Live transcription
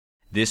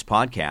This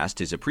podcast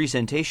is a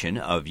presentation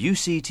of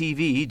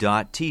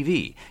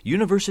UCTV.tv,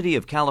 University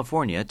of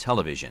California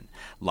Television.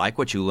 Like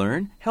what you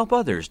learn? Help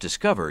others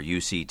discover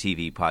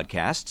UCTV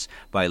podcasts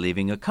by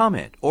leaving a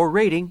comment or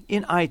rating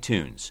in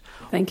iTunes.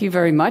 Thank you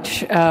very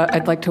much.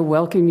 I'd like to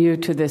welcome you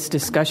to this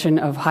discussion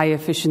of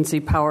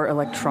high-efficiency power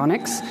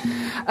electronics.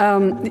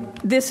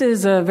 This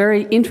is a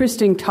very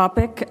interesting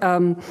topic,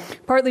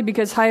 partly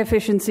because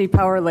high-efficiency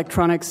power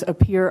electronics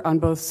appear on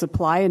both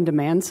supply and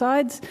demand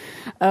sides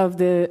of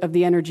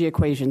the energy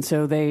equation.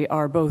 So they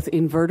are both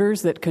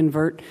inverters that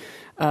convert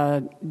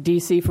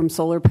DC from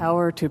solar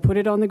power to put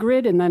it on the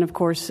grid, and then, of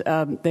course,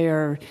 they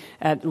are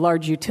at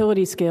large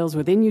utility scales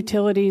within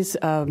utilities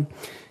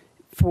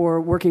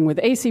for working with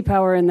AC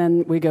power, and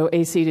then we go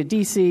AC to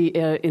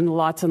DC in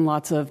lots and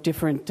lots of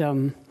different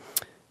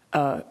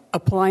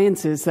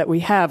appliances that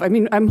we have. I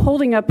mean, I'm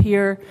holding up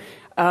here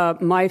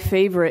my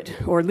favorite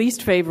or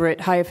least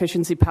favorite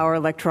high-efficiency power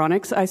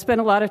electronics. I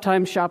spent a lot of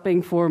time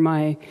shopping for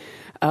my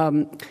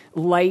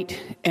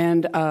light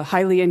and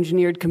highly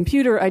engineered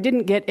computer. I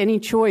didn't get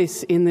any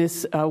choice in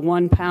this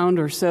 1 pound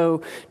or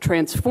so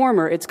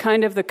transformer. It's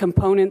kind of the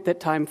component that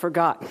time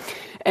forgot.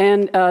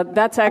 And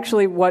that's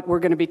actually what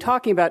we're going to be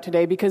talking about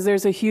today, because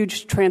there's a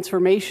huge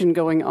transformation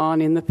going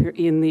on in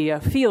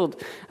the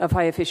field of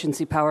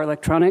high-efficiency power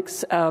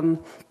electronics,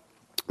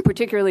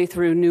 particularly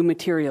through new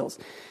materials.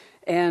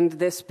 And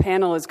this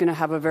panel is going to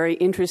have a very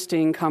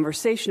interesting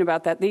conversation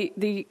about that.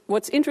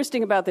 What's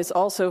interesting about this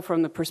also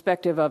from the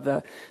perspective of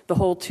the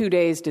whole 2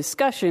 days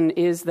discussion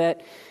is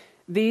that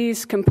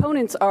these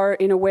components are,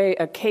 in a way,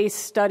 a case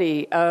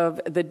study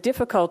of the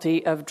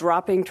difficulty of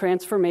dropping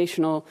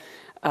transformational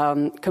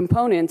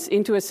components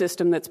into a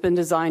system that's been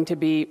designed to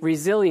be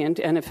resilient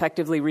and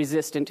effectively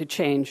resistant to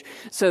change.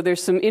 So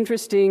there's some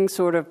interesting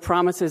sort of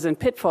promises and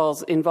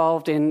pitfalls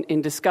involved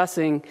in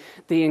discussing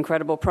the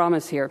incredible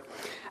promise here.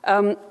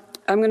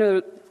 I'm going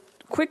to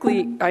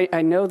quickly,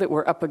 I know that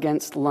we're up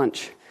against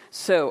lunch,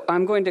 so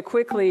I'm going to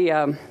quickly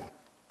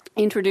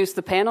introduce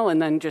the panel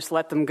and then just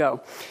let them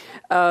go.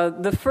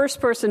 The first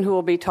person who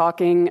will be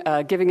talking,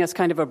 giving us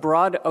kind of a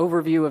broad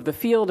overview of the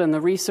field and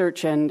the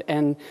research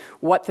and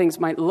what things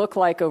might look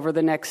like over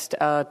the next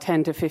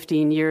 10 to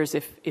 15 years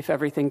if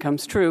everything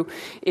comes true,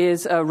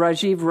 is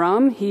Rajiv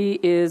Ram. He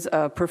is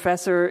a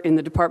professor in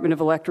the Department of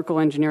Electrical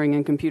Engineering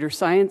and Computer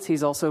Science.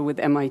 He's also with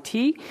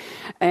MIT.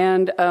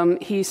 And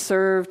he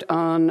served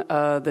on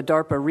the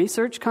DARPA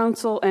Research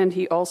Council, and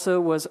he also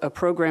was a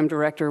program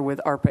director with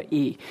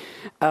ARPA-E.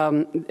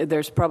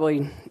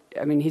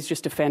 He's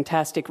just a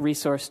fantastic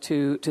resource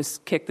to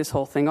kick this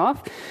whole thing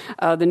off.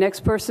 The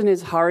next person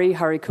is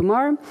Hari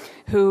Kumar,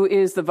 who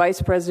is the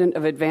Vice President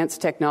of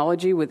Advanced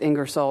Technology with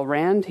Ingersoll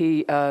Rand.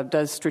 He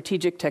does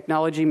strategic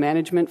technology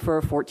management for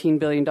a $14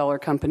 billion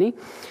company.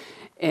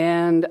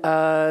 And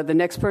the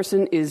next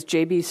person is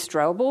J.B.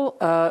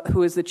 Straubel,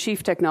 who is the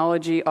Chief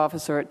Technology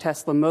Officer at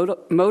Tesla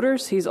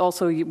Motors. He's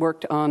also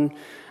worked on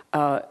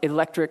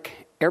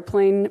electric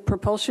airplane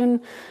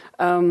propulsion.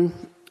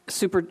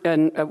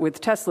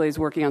 With Tesla, he's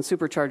working on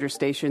supercharger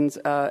stations,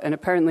 and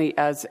apparently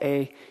as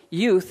a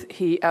youth,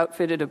 he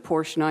outfitted a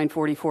Porsche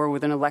 944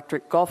 with an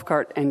electric golf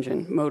cart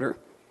engine motor.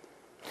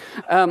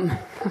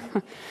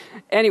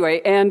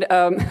 Anyway, and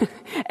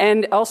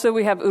also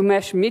we have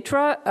Umesh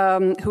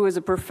Mitra, who is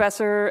a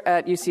professor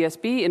at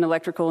UCSB in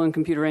electrical and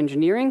computer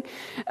engineering.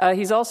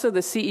 He's also the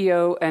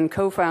CEO and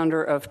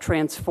co-founder of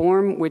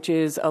Transform, which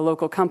is a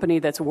local company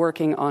that's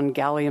working on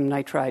gallium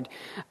nitride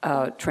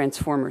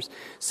transformers.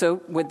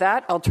 So with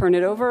that, I'll turn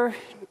it over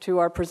to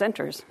our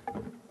presenters.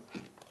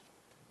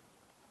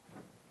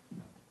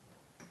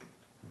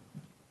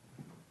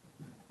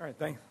 All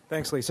right,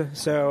 thanks, Lisa.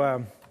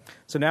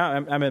 So now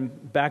I'm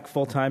back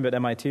full-time at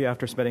MIT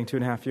after spending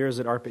 2.5 years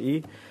at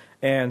ARPA-E.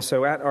 And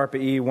so at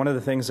ARPA-E, one of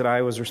the things that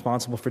I was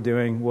responsible for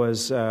doing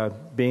was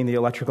being the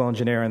electrical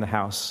engineer in the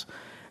house.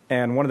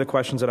 And one of the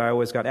questions that I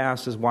always got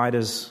asked is, why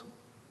does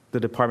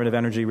the Department of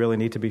Energy really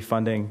need to be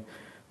funding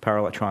power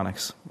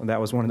electronics? And that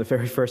was one of the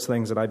very first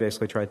things that I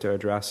basically tried to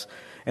address.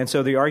 And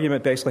so the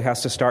argument basically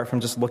has to start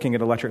from just looking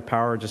at electric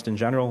power just in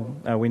general.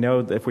 We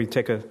know that if we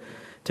take a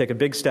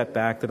big step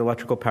back, that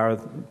electrical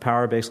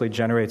power basically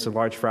generates a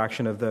large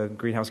fraction of the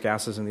greenhouse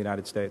gases in the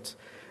United States.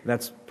 And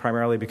that's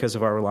primarily because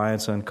of our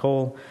reliance on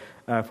coal.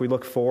 If we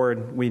look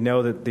forward, we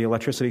know that the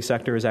electricity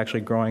sector is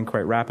actually growing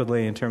quite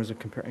rapidly in terms of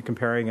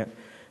comparing it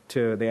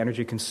to the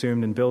energy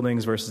consumed in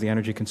buildings versus the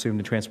energy consumed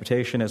in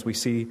transportation, as we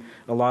see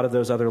a lot of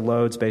those other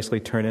loads basically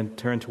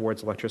turn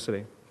towards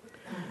electricity.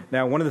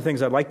 Now, one of the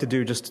things I'd like to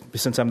do, just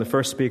since I'm the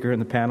first speaker in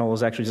the panel,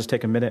 is actually just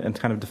take a minute and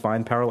kind of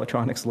define power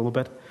electronics a little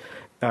bit.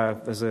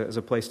 As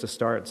a place to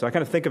start. So I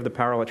kind of think of the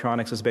power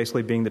electronics as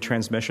basically being the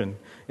transmission.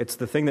 It's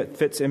the thing that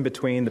fits in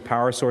between the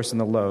power source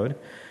and the load.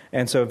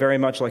 And so very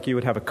much like you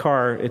would have a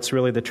car, it's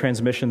really the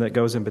transmission that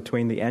goes in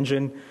between the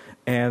engine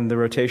and the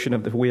rotation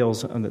of the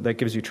wheels that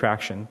gives you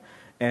traction.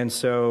 And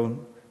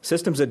so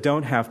systems that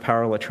don't have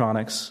power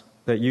electronics,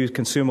 that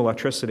consume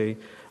electricity,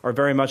 are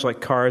very much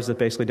like cars that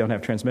basically don't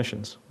have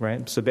transmissions,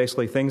 right? So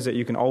basically things that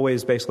you can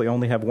always basically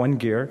only have one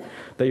gear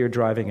that you're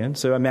driving in.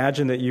 So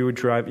imagine that you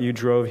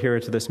drove here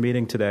to this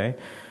meeting today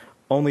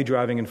only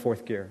driving in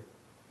fourth gear.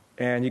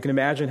 And you can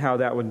imagine how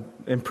that would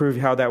improve,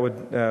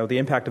 the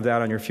impact of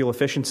that on your fuel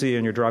efficiency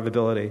and your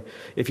drivability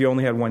if you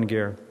only had one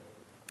gear.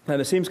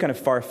 And it seems kind of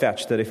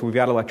far-fetched that if we've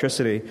got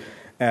electricity,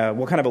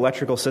 what kind of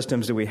electrical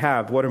systems do we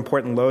have? What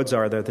important loads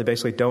are there that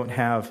basically don't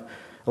have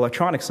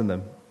electronics in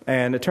them?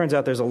 And it turns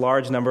out there's a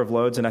large number of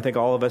loads, and I think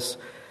all of us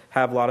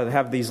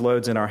have these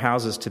loads in our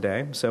houses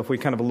today. So if we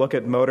kind of look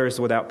at motors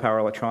without power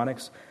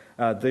electronics,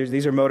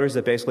 these are motors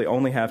that basically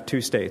only have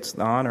two states,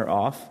 on or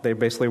off. They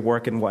basically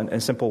work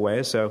in simple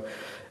ways. So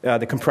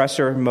the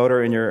compressor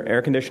motor in your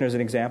air conditioner is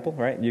an example,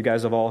 right? You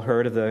guys have all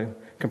heard of the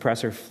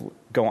compressor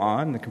go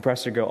on, the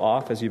compressor go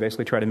off as you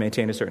basically try to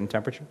maintain a certain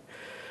temperature.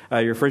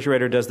 Your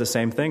refrigerator does the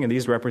same thing, and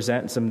these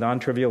represent some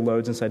non-trivial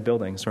loads inside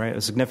buildings, right?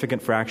 A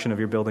significant fraction of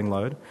your building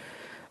load.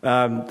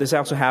 This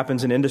also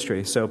happens in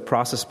industry, so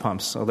process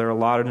pumps. So there are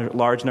a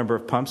large number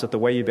of pumps that the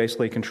way you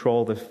basically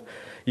control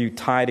you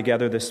tie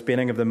together the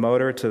spinning of the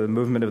motor to the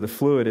movement of the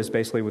fluid is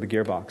basically with a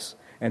gearbox.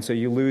 And so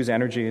you lose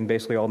energy in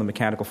basically all the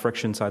mechanical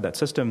friction inside that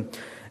system.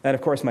 And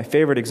of course, my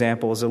favorite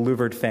example is a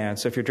louvered fan.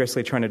 So if you're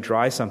basically trying to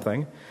dry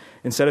something,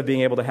 instead of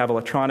being able to have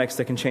electronics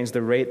that can change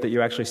the rate that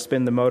you actually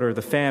spin the motor of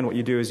the fan, what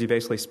you do is you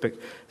basically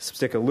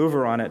stick a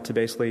louver on it to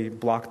basically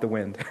block the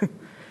wind.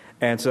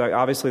 And so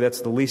obviously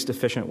that's the least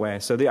efficient way.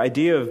 So the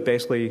idea of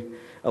basically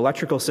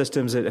electrical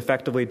systems that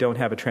effectively don't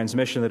have a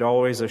transmission, that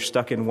always are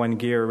stuck in one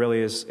gear,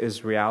 really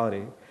is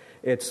reality.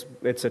 It's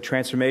a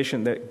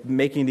transformation that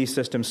making these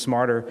systems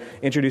smarter,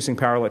 introducing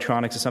power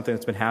electronics is something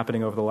that's been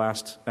happening over the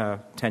last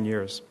 10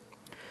 years.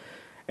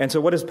 And so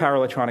what does power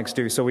electronics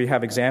do? So we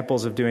have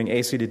examples of doing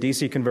AC to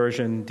DC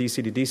conversion,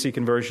 DC to DC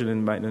conversion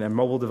in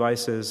mobile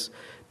devices,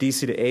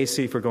 DC to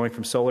AC for going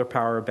from solar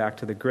power back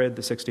to the grid,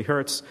 the 60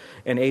 hertz,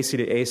 and AC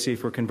to AC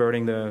for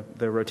converting the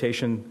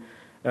rotation,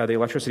 the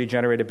electricity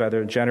generated by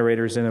the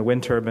generators in a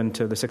wind turbine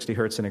to the 60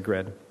 hertz in a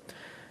grid.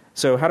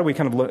 So how do we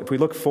kind of look, if we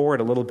look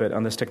forward a little bit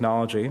on this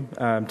technology,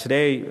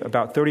 today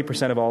about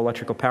 30% of all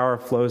electrical power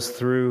flows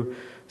through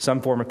some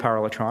form of power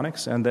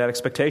electronics, and that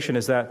expectation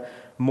is that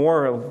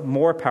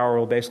more power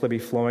will basically be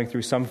flowing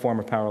through some form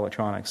of power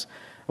electronics.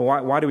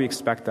 Why do we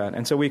expect that?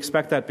 And so we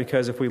expect that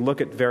because if we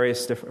look at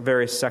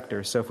various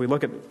sectors, so if we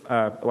look at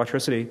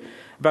electricity,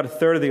 about a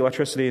third of the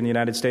electricity in the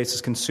United States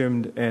is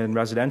consumed in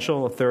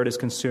residential, a third is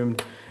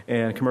consumed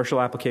in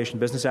commercial application,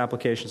 business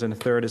applications, and a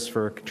third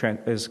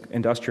is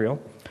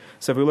industrial.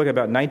 So if we look at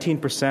about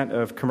 19%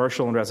 of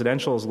commercial and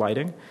residential is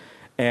lighting.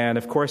 And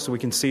of course, we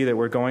can see that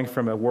we're going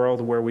from a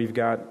world where we've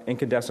got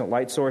incandescent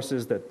light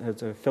sources that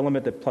has a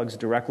filament that plugs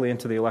directly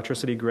into the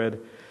electricity grid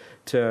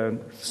to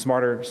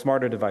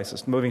smarter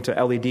devices, moving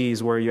to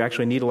LEDs where you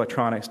actually need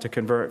electronics to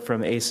convert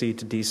from AC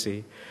to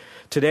DC.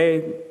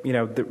 Today,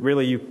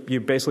 really you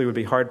basically would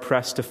be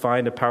hard-pressed to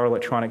find a power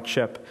electronic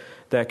chip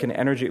that can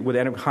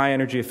high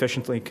energy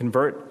efficiently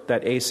convert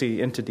that AC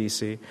into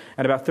DC,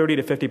 and about 30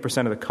 to 50%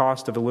 of the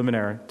cost of a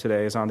luminaire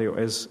today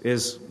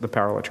is the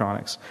power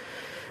electronics.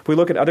 If we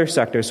look at other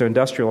sectors, so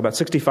industrial, about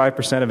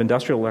 65% of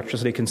industrial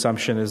electricity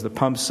consumption is the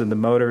pumps and the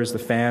motors, the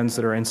fans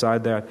that are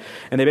inside that,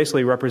 and they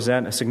basically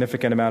represent a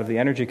significant amount of the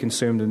energy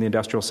consumed in the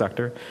industrial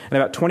sector. And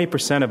about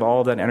 20% of all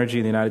of that energy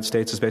in the United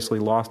States is basically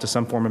lost to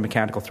some form of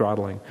mechanical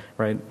throttling,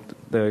 right?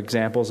 The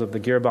examples of the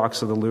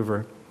gearbox or the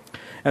louver.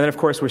 And then, of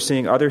course, we're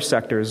seeing other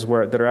sectors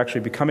that are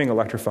actually becoming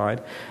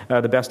electrified.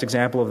 The best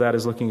example of that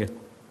is looking at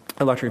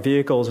electric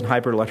vehicles and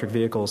hybrid electric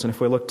vehicles. And if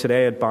we look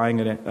today at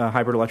buying a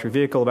hybrid electric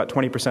vehicle, about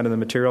 20% of the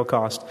material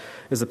cost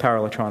is the power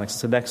electronics.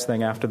 It's the next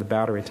thing after the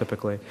battery,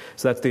 typically.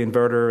 So that's the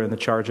inverter and the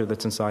charger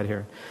that's inside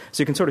here.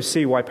 So you can sort of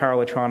see why power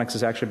electronics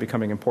is actually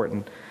becoming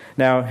important.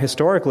 Now,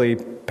 historically,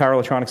 power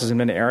electronics has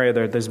been an area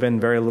that there's been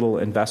very little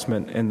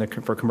investment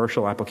for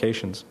commercial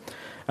applications.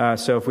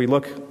 So if we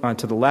look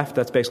to the left,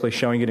 that's basically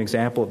showing you an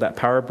example of that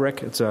power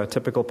brick. It's a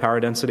typical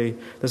power density.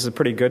 This is a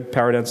pretty good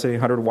power density,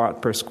 100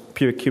 watt per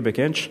cubic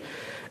inch.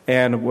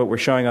 And what we're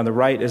showing on the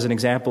right is an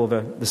example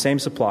of the same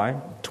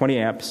supply, 20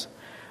 amps,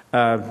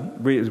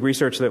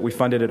 research that we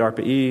funded at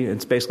ARPA-E.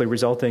 It's basically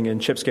resulting in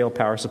chip-scale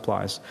power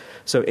supplies.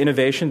 So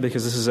innovation,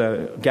 because this is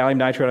a gallium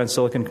nitride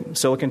on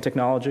silicon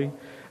technology,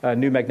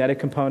 new magnetic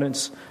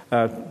components,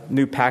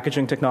 new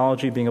packaging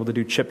technology, being able to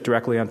do chip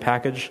directly on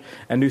package,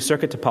 and new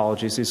circuit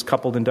topologies, these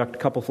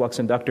coupled flux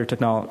inductor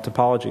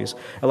topologies,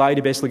 allow you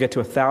to basically get to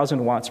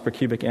 1,000 watts per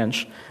cubic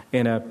inch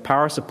in a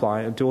power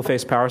supply, a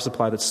dual-phase power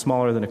supply that's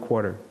smaller than a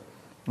quarter.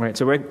 Right,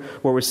 so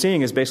what we're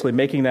seeing is basically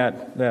making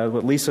that,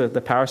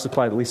 the power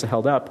supply that Lisa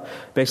held up,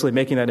 basically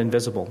making that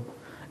invisible,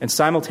 and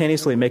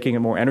simultaneously making it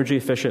more energy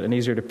efficient and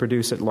easier to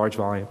produce at large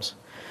volumes.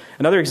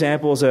 Another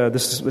example is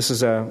this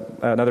is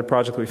another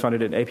project we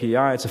funded at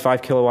APEI. It's a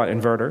 5 kilowatt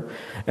inverter,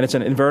 and it's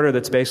an inverter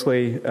that's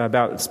basically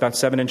about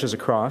 7 inches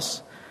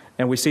across.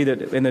 And we see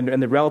that in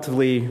the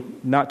relatively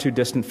not too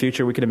distant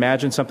future, we can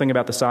imagine something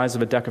about the size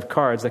of a deck of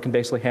cards that can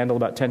basically handle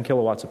about 10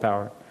 kilowatts of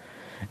power.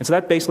 And so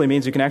that basically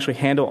means you can actually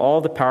handle all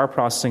the power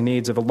processing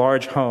needs of a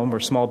large home or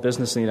small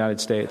business in the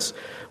United States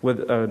with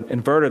an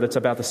inverter that's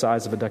about the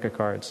size of a deck of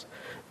cards.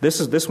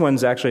 This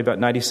one's actually about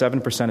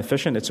 97%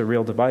 efficient. It's a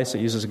real device. It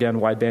uses, again,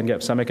 wide bandgap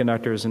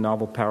semiconductors and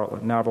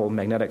novel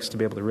magnetics to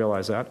be able to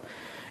realize that.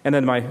 And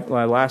then my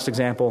last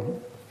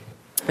example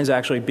is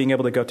actually being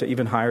able to go to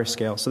even higher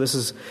scale. So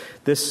this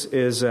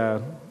is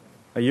a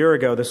year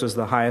ago, this was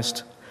the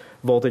highest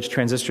voltage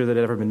transistor that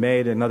had ever been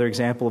made. Another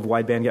example of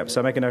wide bandgap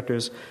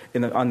semiconductors.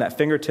 On that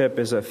fingertip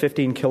is a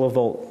 15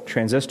 kilovolt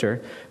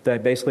transistor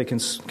that basically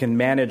can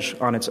manage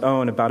on its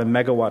own about a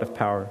megawatt of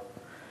power.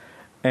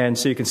 And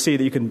so you can see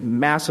that you can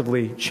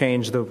massively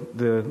change the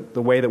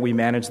way that we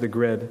manage the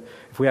grid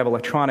if we have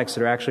electronics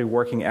that are actually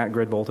working at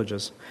grid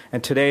voltages.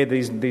 And today,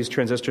 these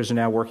transistors are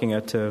now working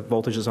at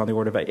voltages on the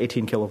order of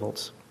 18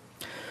 kilovolts.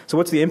 So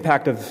what's the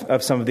impact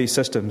of some of these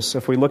systems?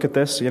 If we look at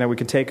this, we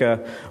can take a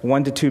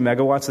 1 to 2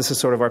 megawatts. This is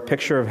sort of our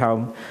picture of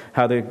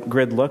how the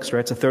grid looks,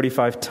 right? It's a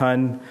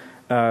 35-ton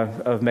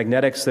of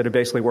magnetics that are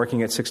basically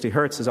working at 60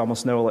 hertz. There's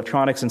almost no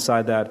electronics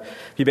inside that.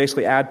 If you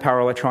basically add power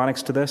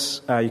electronics to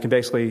this, you can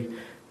basically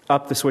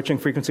up the switching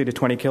frequency to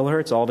 20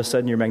 kilohertz. All of a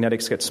sudden, your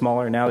magnetics get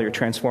smaller. Now your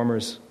transformer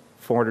is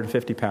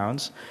 450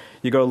 pounds.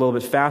 You go a little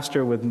bit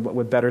faster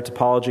with better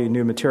topology,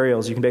 new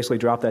materials. You can basically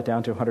drop that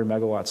down to 100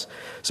 megawatts.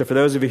 So for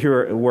those of you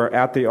who were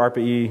at the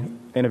ARPA-E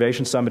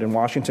Innovation Summit in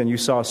Washington, you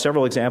saw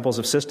several examples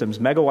of systems,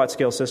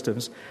 megawatt-scale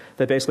systems,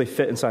 that basically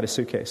fit inside a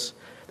suitcase.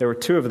 There were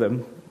 2 of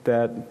them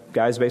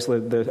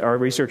that our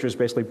researchers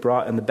basically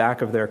brought in the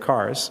back of their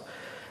cars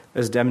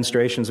as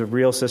demonstrations of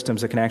real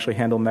systems that can actually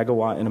handle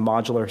megawatt in a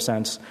modular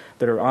sense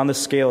that are on the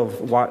scale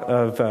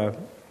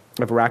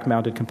of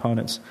rack-mounted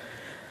components.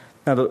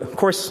 Now, of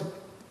course,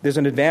 there's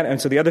an advantage.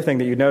 And so the other thing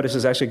that you notice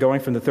is actually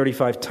going from the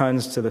 35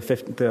 tons to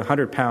the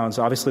 100 pounds.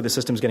 Obviously, the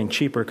system's getting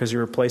cheaper because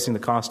you're replacing the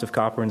cost of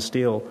copper and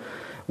steel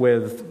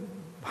with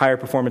higher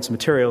performance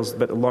materials,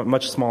 but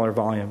much smaller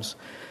volumes.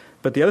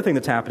 But the other thing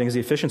that's happening is the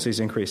efficiency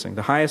is increasing.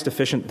 The highest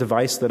efficient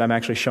device that I'm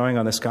actually showing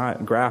on this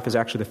graph is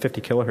actually the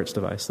 50 kilohertz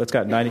device. That's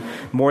got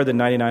more than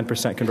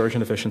 99%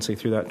 conversion efficiency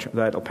through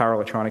that power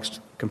electronics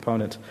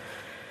component.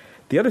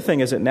 The other thing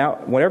is that now,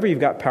 whenever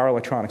you've got power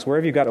electronics,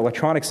 wherever you've got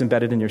electronics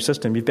embedded in your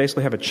system, you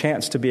basically have a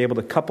chance to be able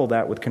to couple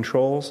that with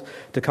controls,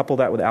 to couple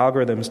that with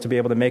algorithms, to be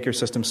able to make your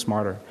system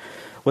smarter.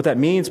 What that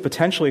means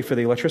potentially for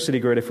the electricity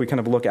grid, if we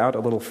kind of look out a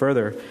little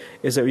further,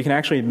 is that we can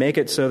actually make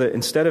it so that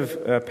instead of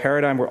a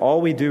paradigm where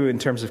all we do in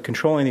terms of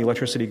controlling the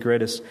electricity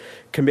grid is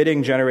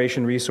committing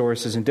generation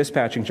resources and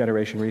dispatching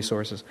generation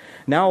resources,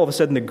 now all of a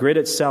sudden the grid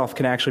itself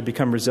can actually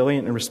become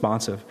resilient and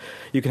responsive.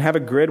 You can have a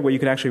grid where you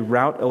can actually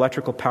route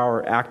electrical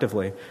power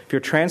actively. If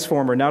your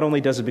transformer, not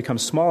only does it become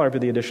smaller by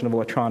the addition of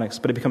electronics,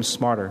 but it becomes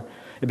smarter.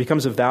 It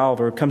becomes a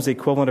valve, or it becomes the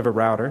equivalent of a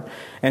router.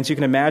 And so you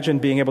can imagine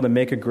being able to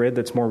make a grid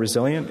that's more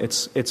resilient.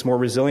 It's more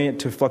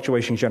resilient to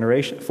fluctuating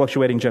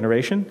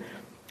generation,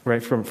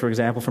 right? For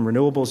example, from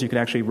renewables, you can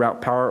actually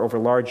route power over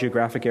large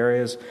geographic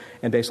areas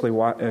and basically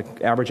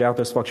average out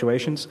those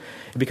fluctuations.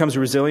 It becomes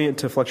resilient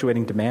to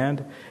fluctuating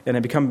demand,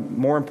 and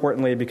more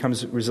importantly, it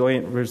becomes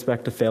resilient with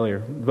respect to failure,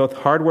 both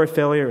hardware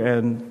failure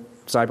and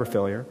cyber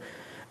failure.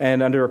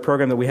 And under a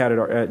program that we had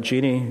at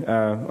Genie,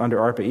 under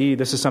ARPA-E,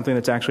 this is something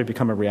that's actually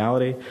become a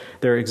reality.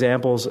 There are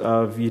examples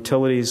of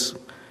utilities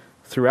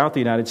throughout the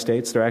United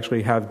States that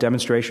actually have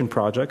demonstration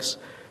projects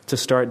to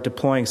start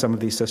deploying some of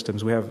these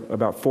systems. We have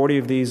about 40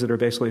 of these that are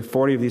basically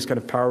 40 of these kind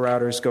of power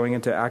routers going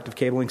into active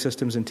cabling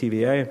systems in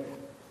TVA.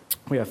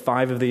 We have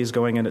 5 of these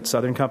going in at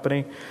Southern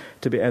Company,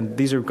 and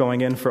these are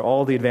going in for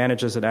all the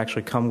advantages that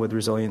actually come with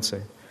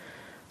resiliency.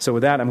 So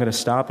with that, I'm going to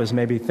stop as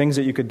maybe things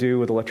that you could do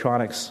with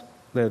electronics,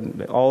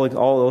 all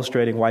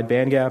illustrating wide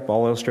bandgap,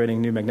 all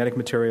illustrating new magnetic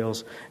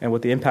materials, and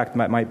what the impact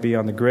might be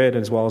on the grid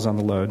as well as on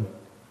the load.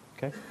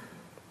 Okay?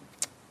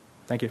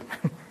 Thank you.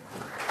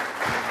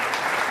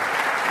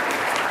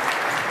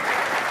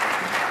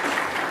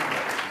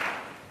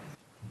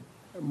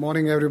 Good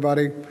morning,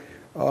 everybody.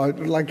 I'd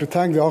like to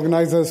thank the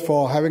organizers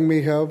for having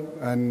me here,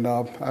 and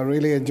I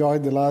really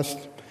enjoyed the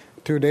last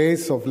 2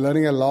 days of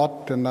learning a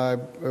lot, and I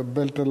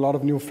built a lot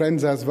of new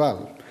friends as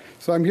well.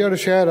 So I'm here to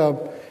share a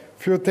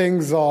few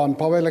things on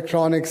power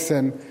electronics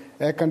and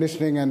air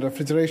conditioning and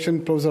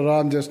refrigeration. Professor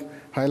Ram just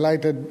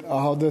highlighted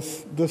how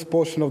this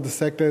portion of the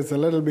sector is a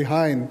little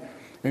behind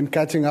in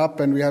catching up,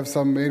 and we have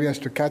some areas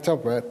to catch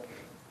up with.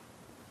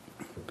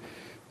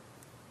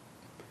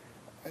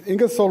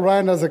 Ingersoll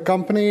Rand as a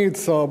company,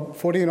 it's a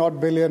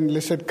 14-odd billion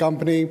listed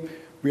company.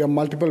 We have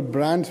multiple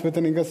brands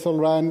within Ingersoll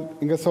Rand.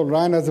 Ingersoll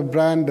Rand as a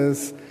brand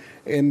is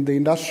in the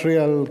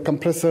industrial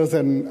compressors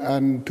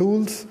and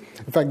tools.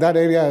 In fact, that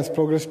area has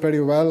progressed pretty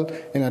well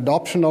in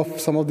adoption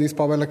of some of these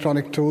power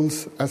electronic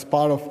tools as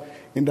part of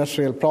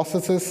industrial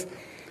processes.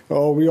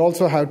 We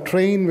also have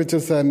Trane, which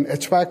is an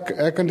HVAC,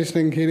 air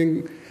conditioning,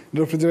 heating,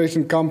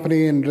 refrigeration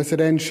company in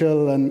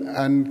residential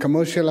and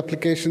commercial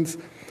applications.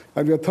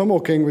 And we have Thermo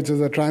King, which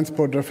is a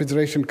transport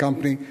refrigeration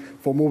company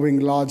for moving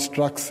large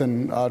trucks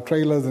and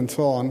trailers and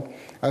so on,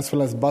 as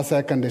well as bus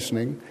air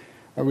conditioning.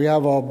 We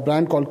have a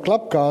brand called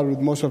Club Car, which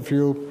most of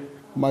you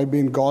might be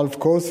in golf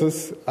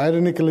courses.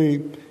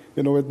 Ironically,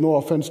 with no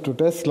offense to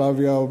Tesla,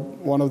 we are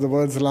one of the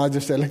world's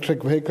largest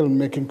electric vehicle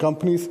making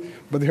companies,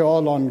 but they're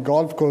all on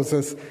golf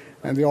courses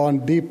and they're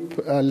on deep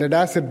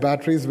lead-acid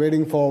batteries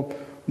waiting for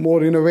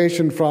more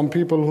innovation from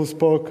people who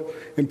spoke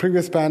in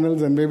previous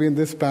panels and maybe in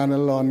this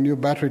panel on new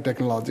battery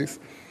technologies.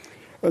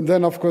 And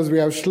then, of course, we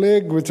have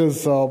Schlage, which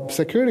is a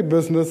security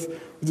business,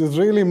 which is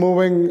really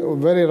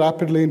moving very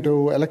rapidly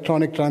into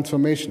electronic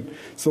transformation.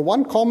 So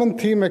one common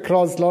theme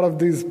across a lot of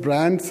these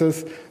brands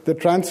is the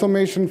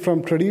transformation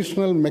from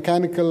traditional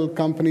mechanical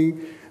company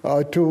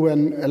to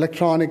an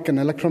electronic and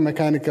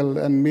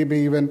electromechanical and maybe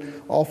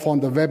even off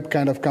on the web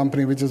kind of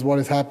company, which is what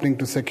is happening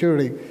to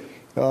security,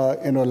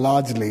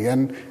 largely.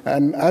 And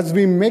as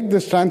we make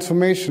this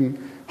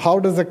transformation, how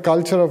does the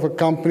culture of a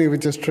company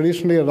which is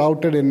traditionally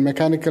routed in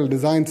mechanical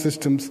design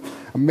systems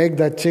make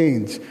that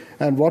change?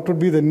 And what would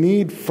be the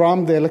need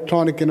from the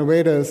electronic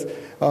innovators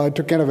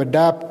to kind of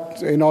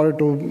adapt in order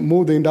to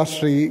move the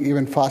industry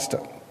even faster?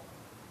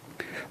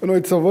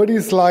 It's a wordy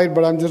slide,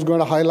 but I'm just going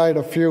to highlight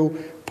a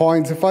few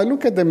points. If I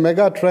look at the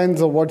mega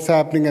trends of what's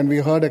happening, and we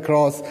heard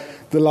across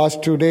the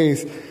last 2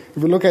 days, if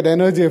we look at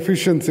energy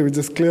efficiency, which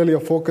is clearly a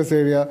focus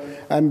area,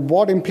 and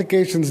what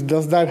implications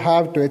does that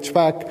have to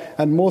HVAC,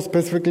 and more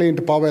specifically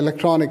into power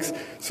electronics.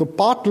 So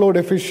part load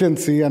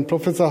efficiency, and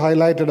Professor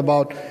highlighted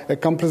about a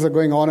compressor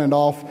going on and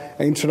off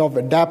instead of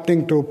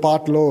adapting to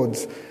part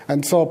loads.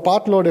 And so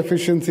part load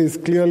efficiency is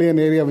clearly an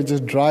area which is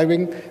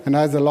driving and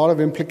has a lot of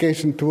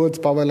implication towards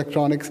power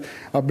electronics,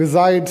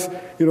 besides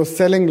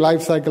selling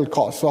life cycle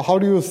costs. So how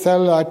do you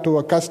sell that to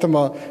a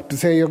customer to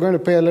say you're going to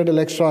pay a little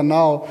extra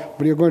now,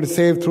 but you're going to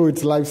save through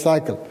its life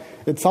cycle?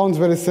 It sounds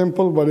very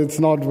simple, but it's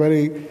not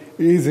very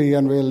easy,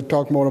 and we'll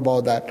talk more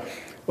about that.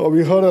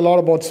 We heard a lot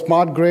about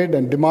smart grid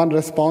and demand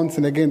response,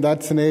 and again,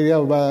 that's an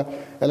area where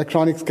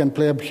electronics can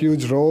play a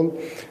huge role.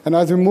 And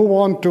as we move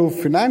on to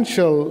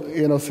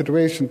financial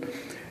situation,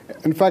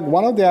 in fact,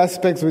 one of the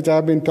aspects which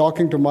I've been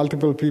talking to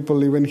multiple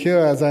people, even here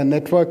as I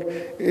network,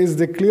 is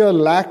the clear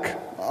lack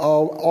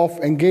of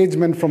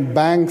engagement from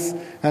banks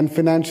and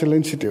financial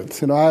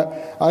institutes.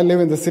 I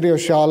live in the city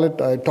of Charlotte.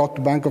 I talk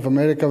to Bank of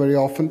America very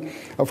often.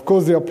 Of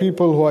course, there are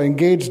people who are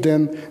engaged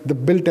in the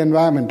built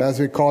environment, as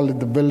we call it,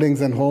 the buildings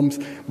and homes,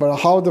 but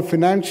how the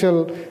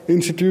financial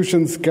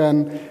institutions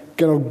can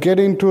get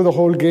into the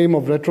whole game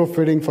of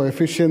retrofitting for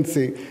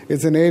efficiency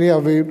is an area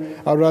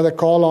I'd rather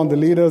call on the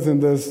leaders in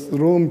this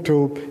room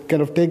to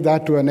kind of take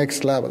that to a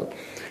next level.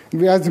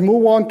 As we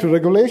move on to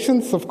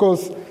regulations, of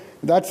course,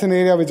 that's an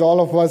area which all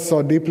of us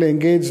are deeply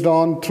engaged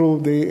on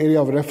through the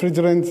area of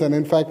refrigerants. And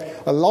in fact,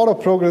 a lot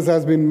of progress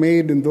has been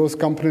made in those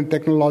component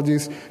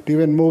technologies to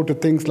even move to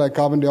things like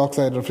carbon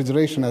dioxide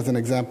refrigeration, as an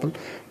example.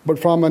 But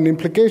from an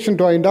implication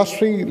to our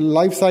industry,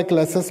 life cycle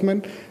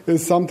assessment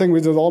is something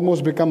which has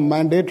almost become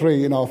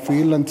mandatory in our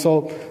field. And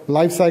so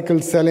life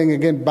cycle selling,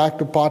 again, back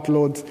to part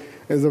loads,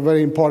 is a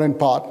very important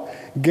part.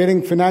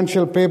 Getting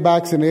financial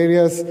paybacks in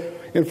areas.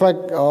 In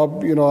fact,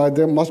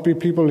 there must be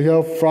people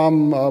here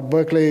from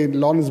Berkeley,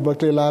 Lawrence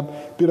Berkeley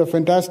Lab, did a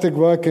fantastic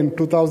work in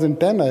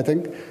 2010, I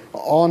think,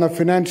 on a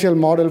financial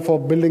model for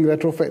building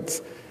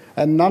retrofits.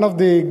 And none of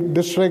the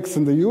districts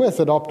in the U.S.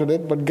 adopted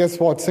it, but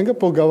guess what?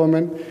 Singapore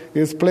government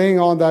is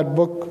playing on that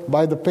book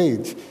by the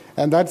page.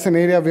 And that's an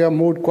area we have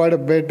moved quite a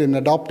bit in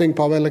adopting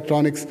power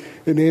electronics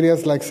in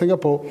areas like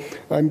Singapore,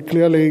 and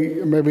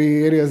clearly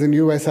maybe areas in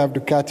U.S. have to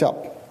catch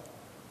up.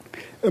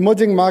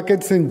 Emerging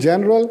markets in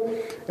general,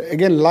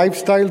 again,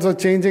 lifestyles are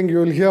changing. You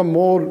will hear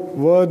more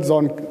words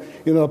on,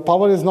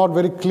 power is not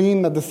very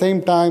clean. At the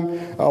same time,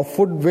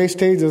 food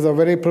wastage is a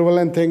very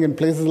prevalent thing in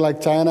places like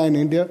China and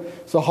India.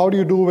 So how do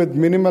you do with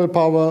minimal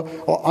power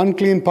or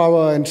unclean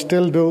power and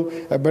still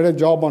do a better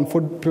job on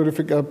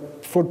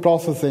food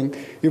processing?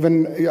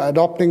 Even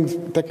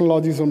adopting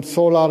technologies from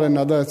solar and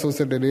other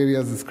associated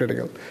areas is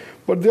critical.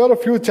 But there are a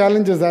few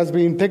challenges as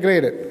we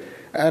integrate it.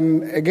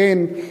 And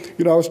again,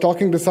 I was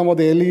talking to some of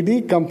the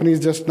LED companies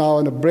just now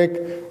in a break.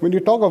 When you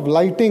talk of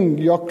lighting,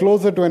 you're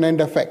closer to an end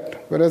effect.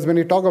 Whereas when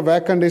you talk of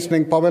air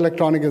conditioning, power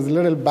electronic is a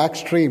little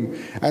backstream.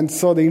 And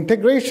so the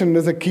integration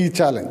is a key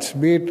challenge,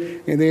 be it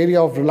in the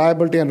area of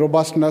reliability and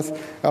robustness,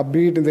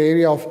 be it in the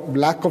area of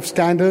lack of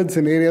standards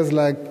in areas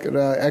like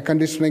air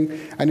conditioning,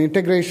 and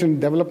integration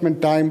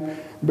development time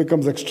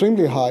becomes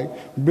extremely high,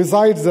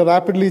 besides the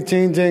rapidly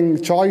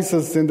changing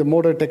choices in the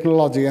motor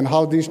technology and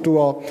how these two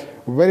are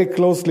very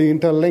closely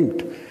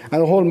interlinked.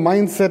 And the whole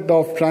mindset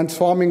of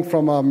transforming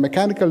from a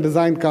mechanical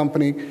design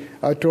company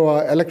to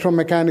an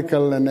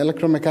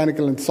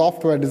electromechanical and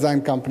software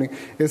design company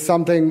is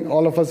something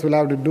all of us will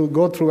have to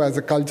go through as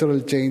a cultural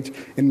change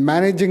in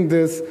managing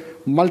this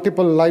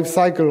multiple life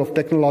cycle of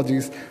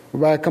technologies,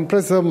 where a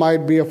compressor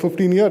might be a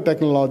 15-year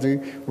technology,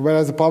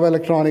 whereas a power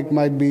electronic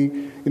might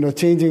be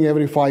changing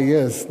every 5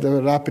 years,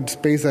 the rapid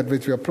pace at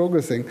which we are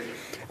progressing.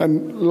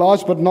 And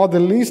last but not the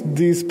least,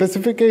 the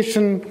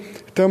specification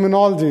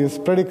terminology is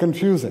pretty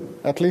confusing,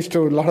 at least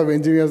to a lot of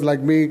engineers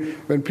like me,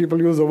 when people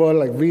use a word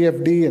like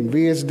VFD and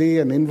VHD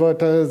and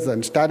inverters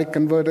and static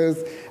converters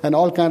and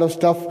all kind of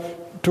stuff.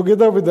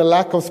 together with the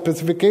lack of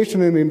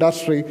specification in the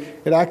industry,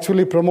 it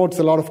actually promotes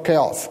a lot of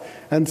chaos.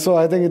 And so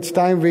I think it's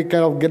time we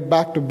kind of get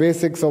back to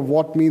basics of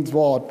what means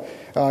what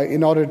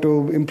in order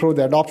to improve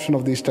the adoption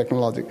of these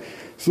technologies.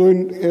 So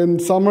in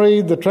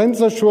summary, the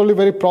trends are surely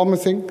very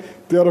promising.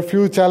 There are a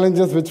few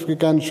challenges which we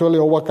can surely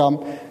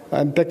overcome.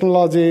 And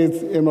technology,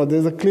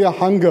 there's a clear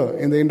hunger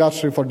in the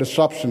industry for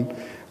disruption.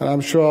 And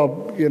I'm sure,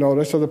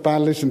 rest of the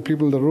panelists and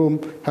people in the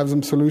room have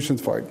some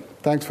solutions for it.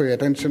 Thanks for your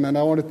attention. And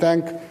I want to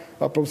thank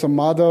Professor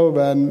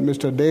Madhav and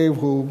Mr. Dave,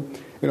 who,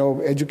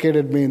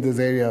 educated me in this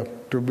area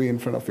to be in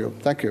front of you.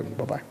 Thank you.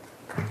 Bye-bye.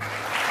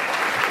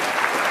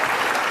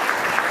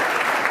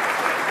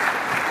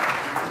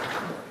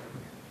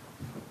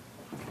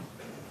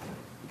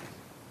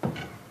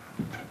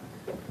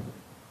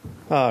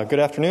 Good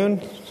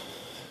afternoon.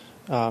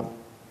 My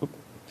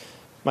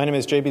name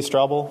is J.B.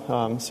 Straubel,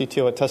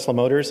 CTO at Tesla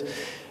Motors.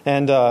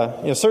 And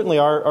certainly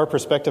our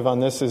perspective on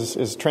this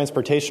is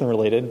transportation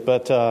related,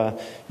 but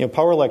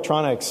power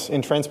electronics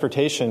in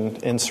transportation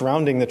and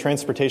surrounding the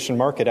transportation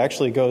market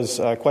actually goes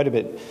quite a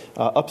bit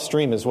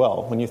upstream as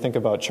well when you think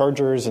about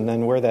chargers and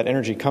then where that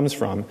energy comes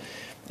from.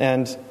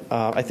 And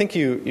I think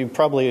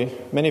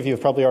many of you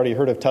have probably already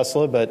heard of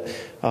Tesla, but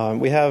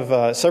we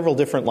have several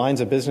different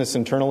lines of business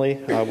internally.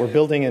 We're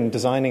building and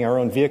designing our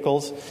own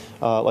vehicles,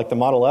 like the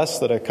Model S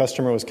that a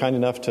customer was kind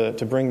enough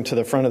to bring to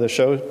the front of the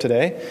show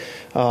today,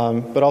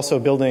 but also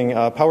building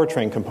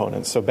powertrain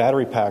components, so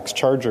battery packs,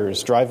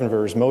 chargers, drive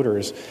inverters,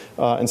 motors,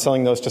 and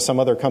selling those to some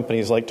other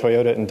companies like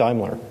Toyota and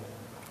Daimler.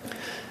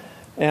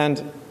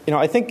 And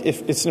I think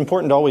it's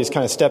important to always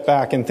kind of step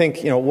back and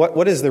think,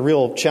 what is the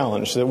real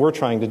challenge that we're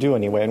trying to do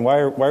anyway, and why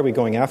are we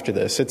going after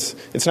this?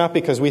 It's not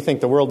because we think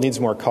the world needs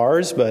more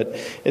cars, but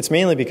it's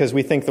mainly because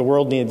we think the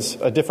world needs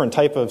a different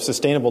type of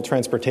sustainable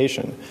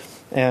transportation.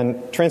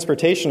 And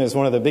transportation is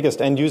one of the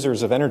biggest end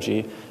users of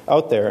energy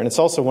out there, and it's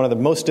also one of the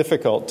most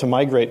difficult to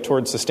migrate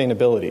towards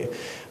sustainability.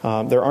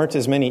 There aren't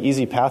as many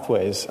easy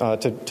pathways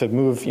to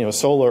move,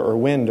 solar or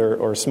wind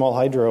or small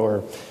hydro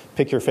or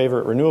pick your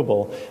favorite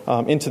renewable,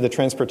 into the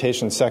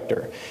transportation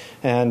sector.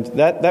 And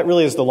that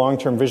really is the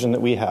long-term vision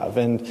that we have.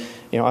 And,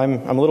 I'm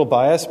a little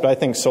biased, but I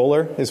think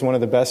solar is one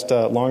of the best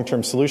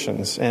long-term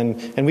solutions.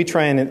 And we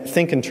try and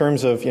think in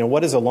terms of,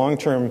 what does a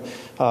long-term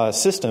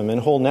system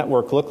and whole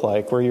network look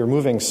like where you're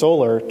moving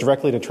solar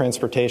directly to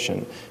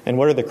transportation? And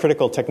what are the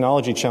critical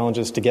technology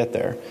challenges to get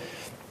there?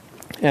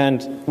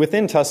 And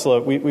within Tesla,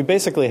 we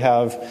basically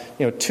have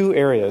two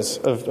areas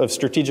of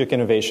strategic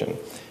innovation.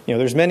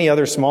 There's many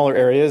other smaller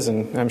areas,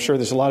 and I'm sure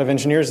there's a lot of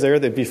engineers there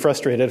that'd be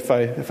frustrated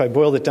if I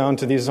boiled it down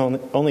to these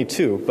only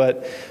two.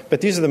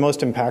 But these are the most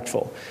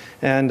impactful.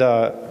 And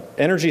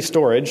energy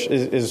storage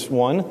is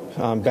one.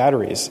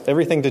 Batteries,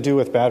 everything to do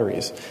with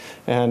batteries,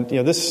 and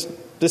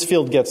This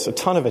field gets a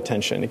ton of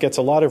attention. It gets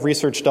a lot of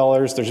research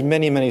dollars. There's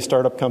many, many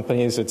startup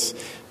companies.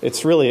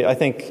 It's really, I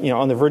think,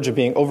 on the verge of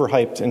being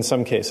overhyped in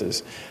some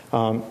cases.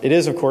 It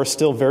is, of course,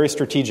 still very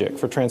strategic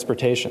for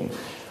transportation.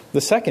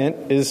 The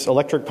second is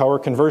electric power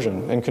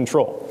conversion and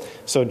control.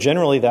 So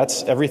generally,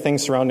 that's everything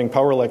surrounding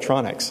power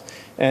electronics.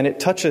 And it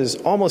touches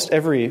almost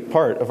every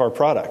part of our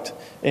product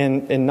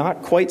in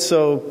not quite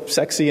so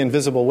sexy and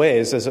visible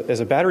ways as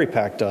a battery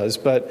pack does,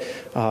 but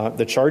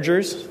the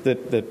chargers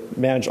that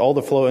manage all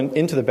the flow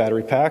into the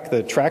battery pack,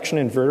 the traction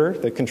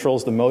inverter that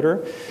controls the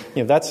motor,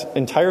 that's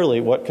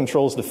entirely what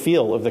controls the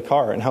feel of the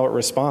car and how it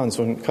responds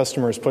when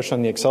customers push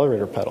on the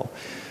accelerator pedal.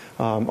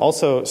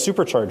 Also,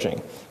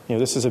 supercharging.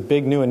 This is a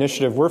big new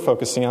initiative we're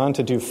focusing on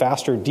to do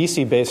faster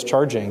DC-based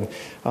charging,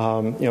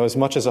 as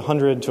much as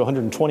 100 to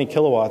 120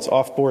 kilowatts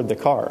off-board the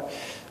car.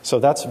 So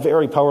that's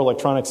very power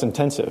electronics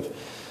intensive.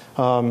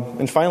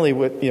 And finally,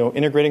 with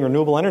integrating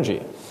renewable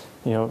energy.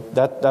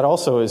 That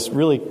also is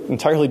really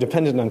entirely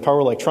dependent on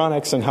power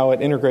electronics and how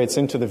it integrates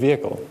into the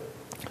vehicle.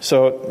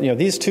 So,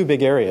 these two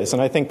big areas,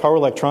 and I think power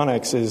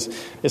electronics is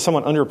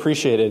somewhat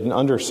underappreciated and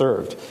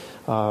underserved.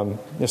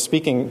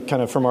 Speaking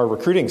kind of from our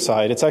recruiting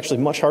side, it's actually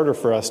much harder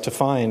for us to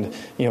find,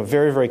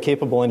 very, very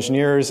capable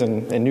engineers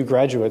and new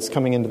graduates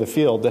coming into the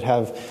field that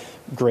have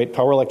great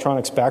power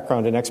electronics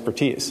background and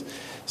expertise.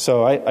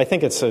 So I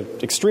think it's an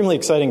extremely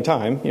exciting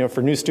time,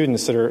 for new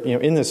students that are,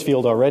 in this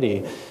field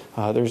already.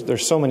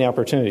 There's so many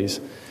opportunities.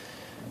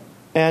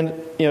 And,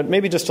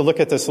 maybe just to look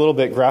at this a little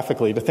bit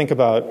graphically, to think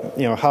about,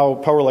 how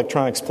power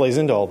electronics plays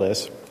into all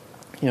this.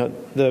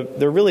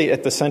 They're really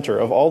at the center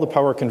of all the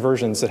power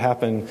conversions that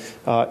happen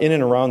in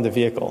and around the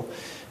vehicle.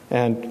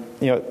 And,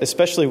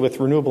 especially with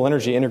renewable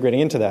energy integrating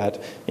into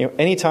that,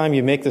 anytime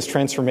you make this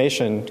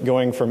transformation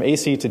going from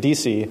AC to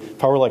DC,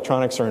 power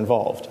electronics are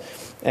involved.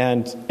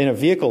 And in a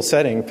vehicle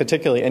setting,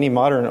 particularly any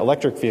modern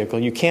electric vehicle,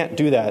 you can't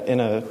do that in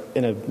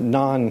a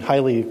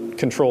non-highly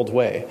controlled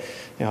way.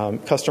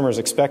 Customers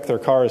expect their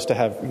cars to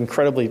have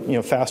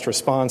incredibly fast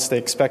response. They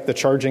expect the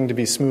charging to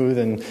be smooth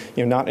and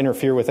not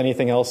interfere with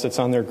anything else that's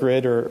on their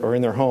grid or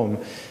in their home.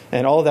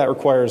 And all of that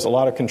requires a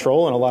lot of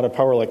control and a lot of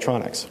power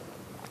electronics.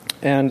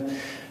 And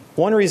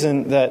One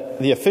reason that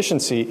the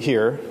efficiency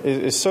here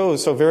is so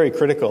very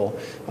critical,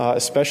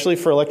 especially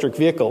for electric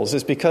vehicles,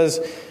 is because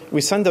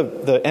we send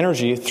the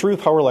energy through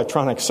power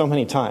electronics so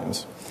many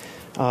times.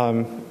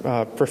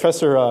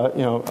 Professor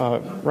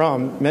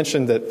Ram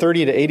mentioned that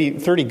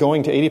 30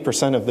 going to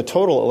 80% of the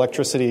total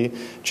electricity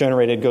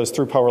generated goes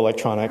through power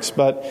electronics,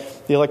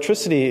 but the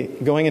electricity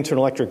going into an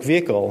electric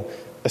vehicle,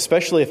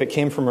 especially if it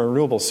came from a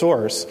renewable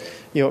source,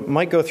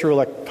 might go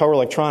through power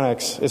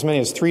electronics as many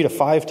as 3 to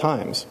 5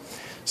 times.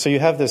 So you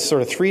have this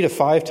sort of 3 to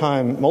 5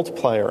 time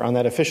multiplier on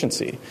that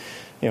efficiency.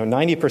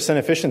 90%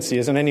 efficiency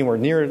isn't anywhere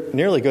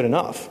nearly good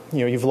enough.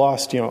 You've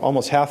lost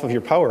almost half of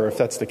your power if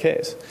that's the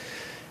case.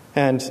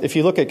 And if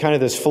you look at kind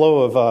of this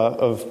flow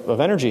of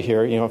energy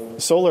here,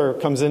 solar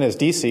comes in as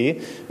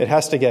DC. It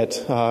has to get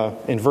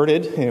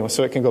inverted,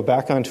 so it can go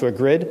back onto a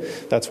grid.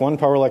 That's one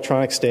power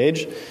electronic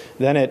stage.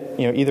 Then it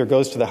either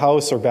goes to the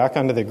house or back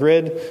onto the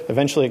grid.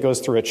 Eventually it goes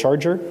through a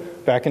charger,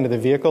 back into the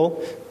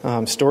vehicle,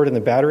 stored in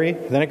the battery.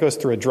 Then it goes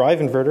through a drive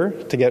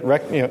inverter to get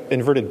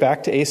inverted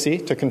back to AC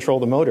to control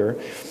the motor.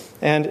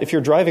 And if you're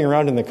driving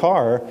around in the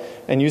car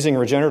and using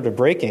regenerative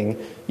braking,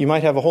 you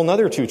might have a whole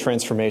other 2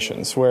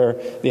 transformations where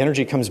the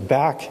energy comes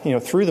back,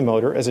 through the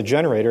motor as a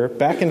generator,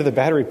 back into the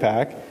battery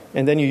pack,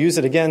 and then you use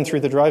it again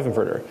through the drive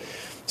inverter.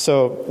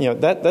 So,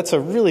 that's a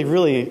really,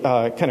 really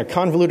kind of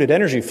convoluted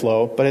energy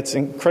flow, but it's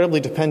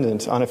incredibly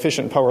dependent on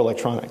efficient power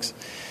electronics.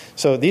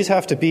 So these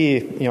have to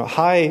be,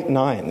 high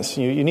 9s.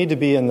 You need to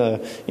be in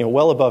the,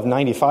 well above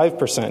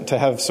 95% to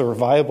have sort of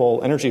viable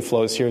energy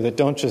flows here that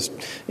don't just,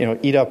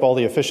 eat up all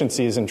the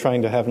efficiencies in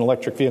trying to have an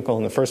electric vehicle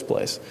in the first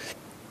place.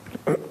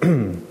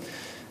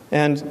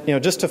 And,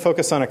 just to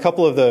focus on a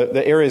couple of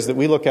the areas that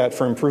we look at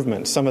for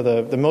improvement, some of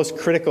the most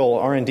critical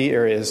R&D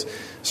areas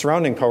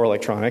surrounding power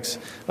electronics,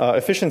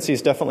 efficiency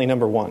is definitely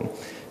number one.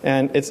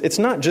 And it's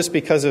not just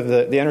because of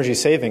the energy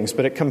savings,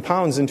 but it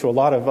compounds into a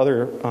lot of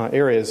other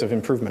areas of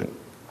improvement.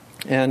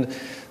 And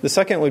the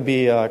second would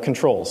be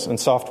controls and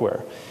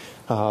software.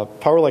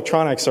 Power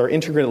electronics are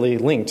integrally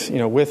linked,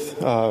 with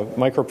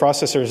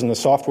microprocessors and the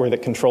software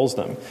that controls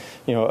them.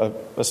 A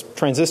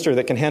transistor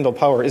that can handle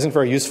power isn't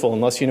very useful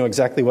unless you know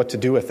exactly what to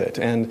do with it.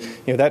 And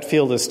that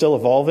field is still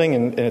evolving,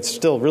 and it's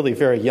still really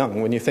very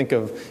young when you think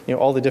of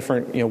all the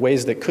different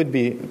ways that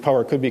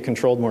power could be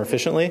controlled more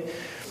efficiently.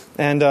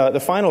 And the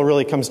final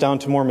really comes down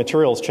to more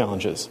materials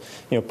challenges,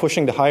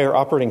 pushing to higher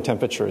operating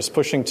temperatures,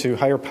 pushing to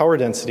higher power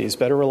densities,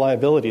 better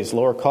reliabilities,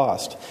 lower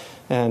cost.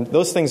 And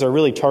those things are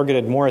really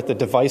targeted more at the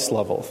device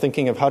level,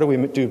 thinking of how do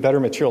we do better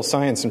material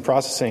science and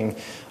processing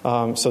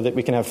so that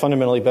we can have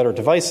fundamentally better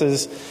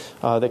devices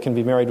that can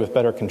be married with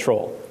better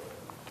control.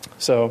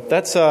 So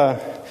that's kind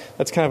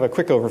of a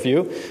quick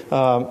overview.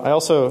 I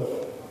also,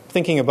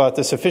 thinking about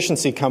this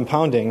efficiency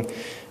compounding,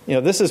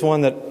 this is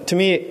one that, to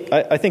me,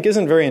 I think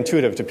isn't very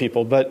intuitive to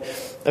people, but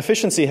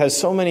efficiency has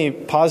so many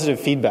positive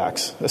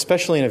feedbacks,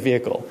 especially in a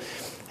vehicle.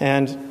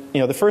 And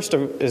the first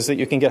is that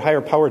you can get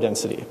higher power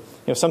density.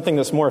 Something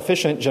that's more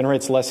efficient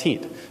generates less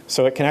heat,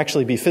 so it can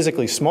actually be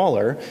physically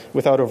smaller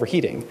without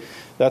overheating.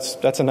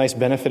 That's a nice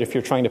benefit if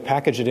you're trying to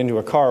package it into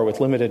a car with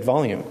limited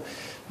volume.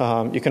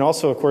 You can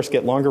also, of course,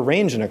 get longer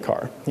range in a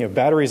car.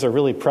 Batteries are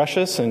really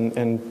precious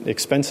and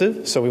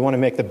expensive, so we want to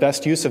make the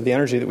best use of the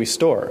energy that we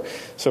store.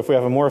 So if we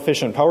have a more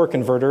efficient power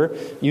converter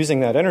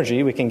using that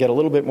energy, we can get a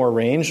little bit more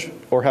range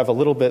or have a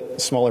little bit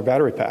smaller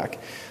battery pack.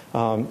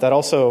 That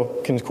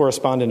also can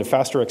correspond into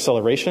faster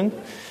acceleration.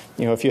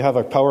 If you have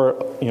a power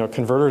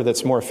converter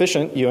that's more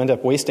efficient, you end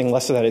up wasting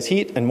less of that as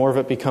heat, and more of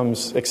it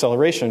becomes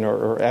acceleration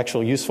or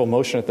actual useful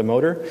motion at the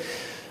motor.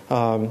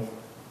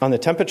 On the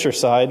temperature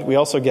side, we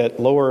also get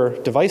lower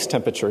device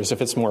temperatures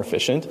if it's more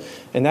efficient,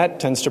 and that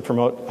tends to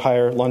promote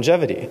higher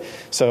longevity.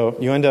 So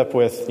you end up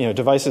with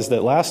devices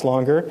that last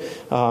longer,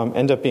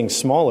 end up being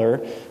smaller,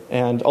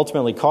 and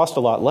ultimately cost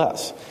a lot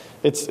less.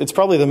 It's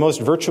probably the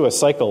most virtuous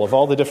cycle of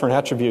all the different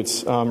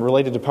attributes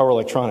related to power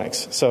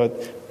electronics. So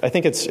I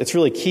think it's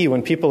really key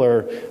when people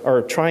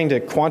are trying to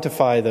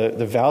quantify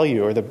the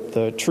value or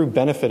the true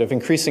benefit of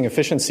increasing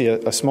efficiency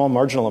a small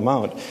marginal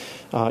amount.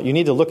 You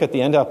need to look at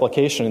the end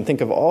application and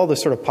think of all the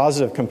sort of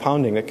positive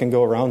compounding that can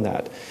go around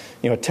that.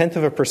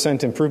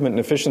 0.1% improvement in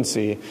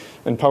efficiency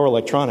in power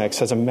electronics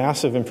has a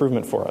massive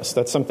improvement for us.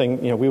 That's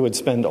something we would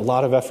spend a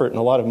lot of effort and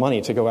a lot of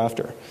money to go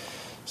after.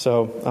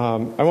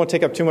 So I won't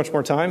take up too much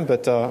more time,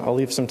 but I'll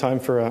leave some time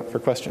for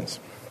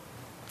questions.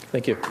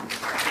 Thank you.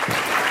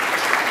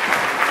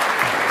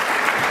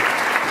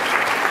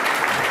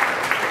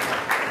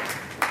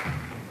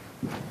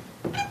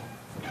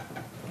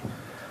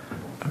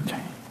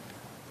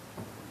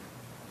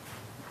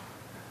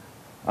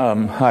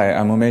 Hi,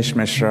 I'm Umesh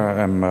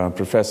Mishra. I'm a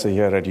professor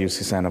here at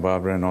UC Santa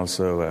Barbara and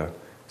also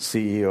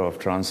CEO of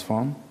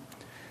Transform.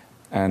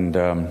 And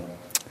I'm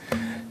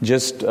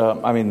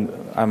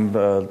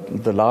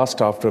the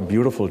last after a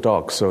beautiful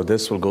talk, so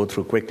this will go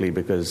through quickly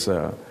because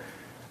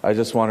I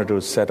just wanted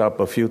to set up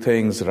a few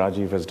things.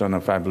 Rajiv has done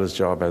a fabulous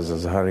job, as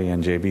has Hari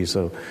and JB.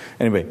 So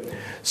anyway,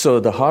 so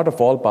the heart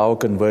of all power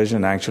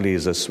conversion actually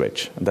is a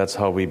switch. That's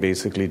how we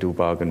basically do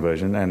power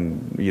conversion.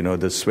 And,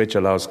 the switch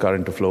allows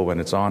current to flow when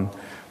it's on,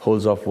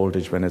 holds off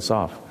voltage when it's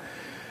off.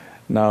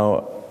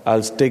 Now,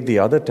 I'll take the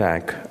other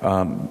tack.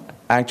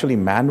 Actually,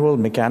 manual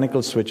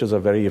mechanical switches are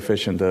very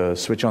efficient. The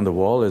switch on the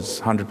wall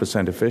is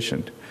 100%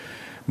 efficient.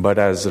 But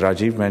as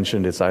Rajiv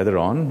mentioned, it's either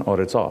on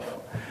or it's off.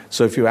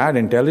 So if you add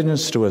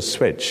intelligence to a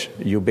switch,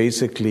 you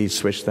basically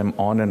switch them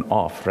on and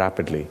off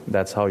rapidly.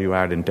 That's how you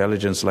add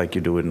intelligence, like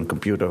you do in a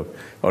computer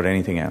or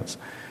anything else.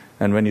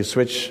 And when you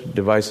switch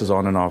devices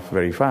on and off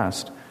very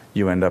fast,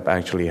 you end up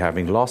actually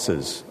having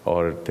losses,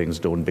 or things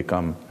don't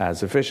become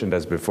as efficient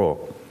as before.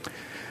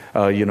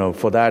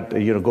 For that,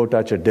 go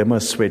touch a dimmer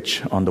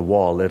switch on the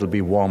wall. It'll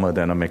be warmer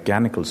than a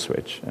mechanical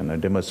switch, and a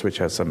dimmer switch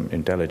has some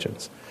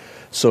intelligence.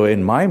 So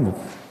in my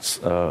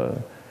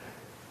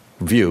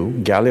view,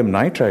 gallium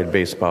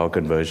nitride-based power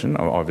conversion,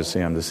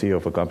 obviously I'm the CEO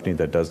of a company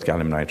that does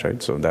gallium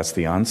nitride, so that's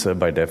the answer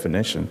by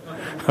definition.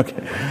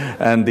 Okay,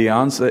 and the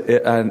answer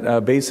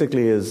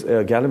basically is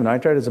gallium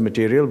nitride is a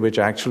material which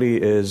actually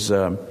is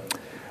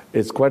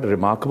it's quite a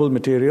remarkable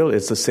material.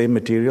 It's the same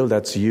material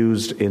that's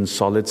used in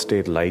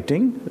solid-state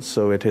lighting,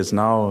 so it has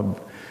now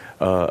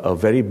a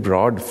very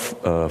broad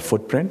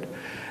footprint.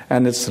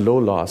 And it's low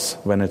loss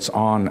when it's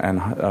on and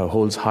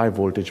holds high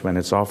voltage when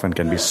it's off and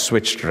can be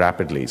switched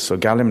rapidly. So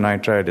gallium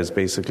nitride is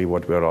basically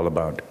what we're all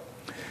about.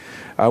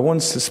 I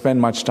won't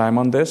spend much time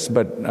on this,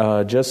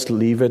 but just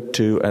leave it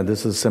to, and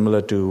this is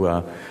similar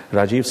to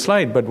Rajiv's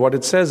slide, but what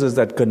it says is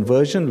that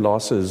conversion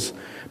losses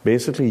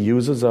basically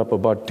uses up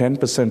about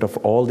 10% of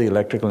all the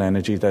electrical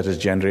energy that is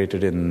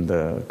generated in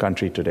the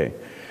country today.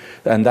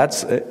 And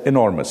that's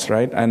enormous,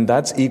 right? And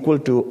that's equal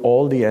to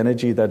all the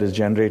energy that is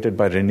generated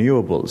by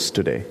renewables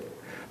today.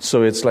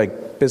 So it's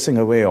like pissing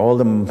away all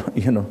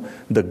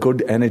the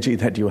good energy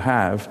that you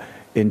have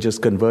in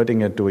just converting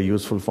it to a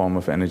useful form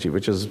of energy,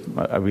 which is,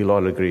 we'll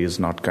all agree, is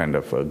not kind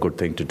of a good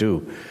thing to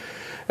do.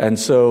 And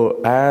so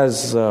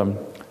as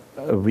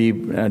we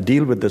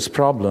deal with this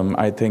problem,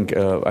 I think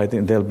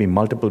there'll be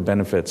multiple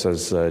benefits,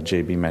 as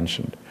JB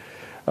mentioned.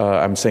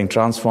 I'm saying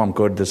Transform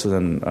could, this is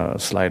a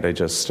slide I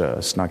just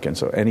snuck in,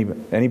 so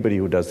anybody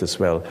who does this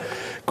well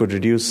could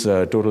reduce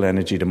total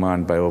energy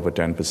demand by over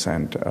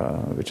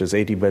 10%, which is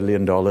 $80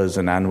 billion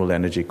in annual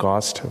energy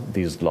cost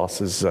these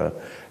losses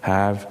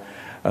have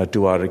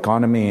to our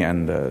economy,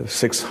 and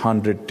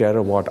 600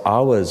 terawatt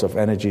hours of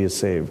energy is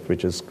saved,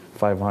 which is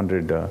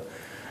 500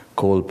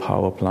 coal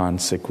power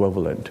plants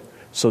equivalent.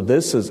 So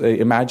this is,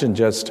 imagine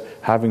just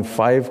having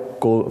 500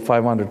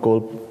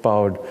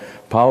 coal-powered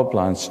power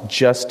plants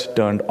just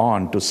turned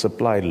on to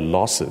supply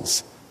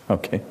losses.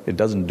 Okay, it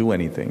doesn't do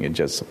anything, it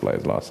just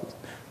supplies losses.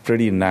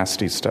 Pretty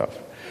nasty stuff.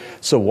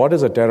 So what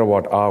is a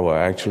terawatt hour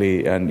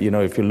actually? And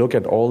if you look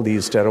at all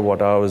these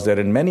terawatt hours, they're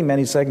in many,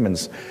 many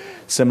segments,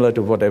 similar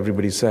to what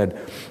everybody said.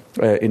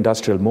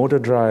 Industrial motor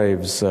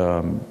drives,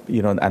 and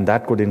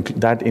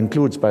that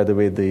includes, by the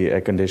way, the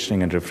air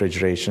conditioning and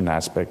refrigeration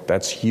aspect.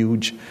 That's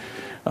huge.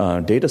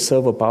 Data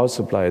server power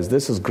supplies,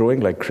 this is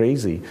growing like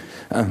crazy,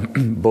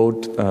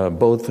 both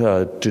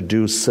to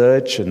do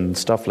search and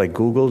stuff like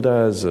Google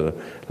does,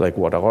 like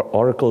what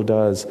Oracle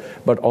does,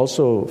 but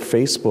also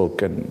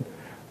Facebook and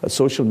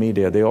social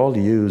media. They all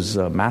use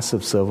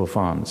massive server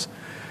farms.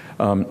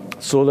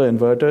 Solar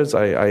inverters,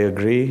 I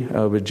agree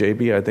with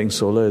JB. I think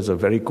solar is a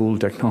very cool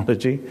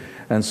technology,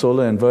 and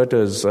solar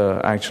inverters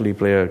actually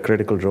play a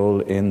critical role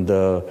in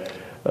the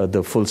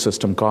full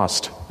system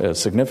cost,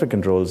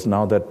 significant roles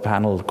now that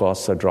panel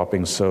costs are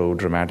dropping so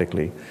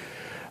dramatically.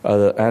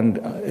 And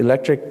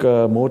electric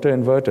motor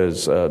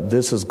inverters,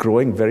 this is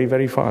growing very,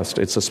 very fast.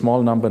 It's a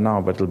small number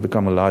now, but it'll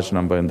become a large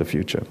number in the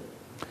future.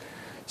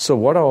 So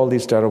what are all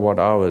these terawatt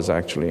hours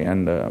actually?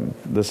 And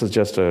this is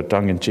just a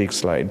tongue-in-cheek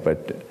slide,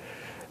 but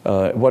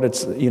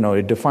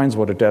it defines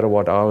what a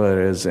terawatt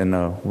hour is in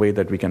a way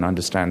that we can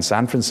understand.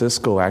 San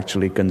Francisco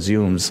actually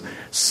consumes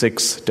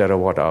 6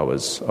 terawatt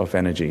hours of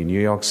energy.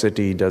 New York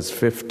City does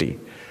 50.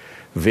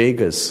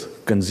 Vegas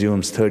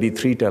consumes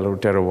 33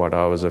 terawatt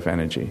hours of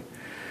energy.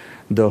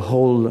 The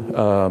whole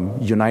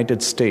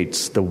United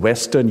States, the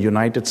western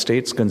United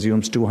States,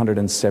 consumes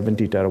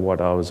 270 terawatt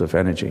hours of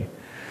energy.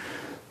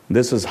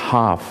 This is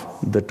half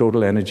the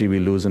total energy we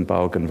lose in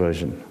power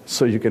conversion.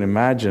 So you can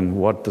imagine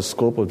what the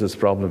scope of this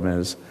problem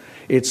is.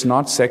 It's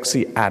not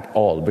sexy at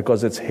all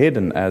because it's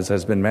hidden, as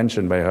has been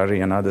mentioned by Hari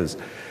and others.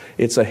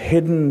 It's a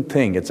hidden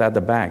thing. It's at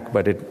the back,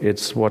 but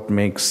it's what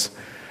makes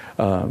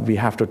we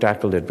have to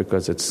tackle it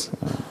because it's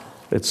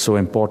so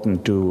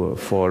important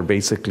for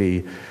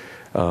basically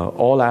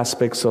all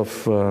aspects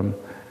of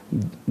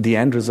the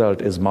end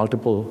result is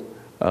multiple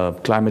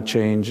climate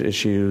change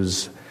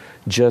issues,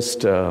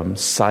 just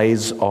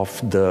size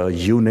of the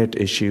unit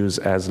issues,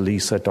 as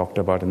Lisa talked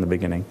about in the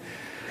beginning.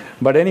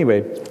 But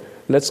anyway,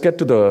 let's get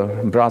to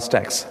the brass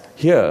tacks.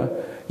 Here,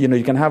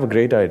 you can have a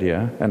great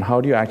idea, and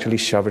how do you actually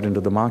shove it into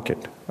the market?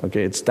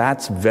 Okay,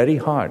 that's very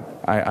hard.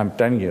 I'm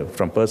telling you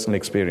from personal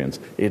experience,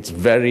 it's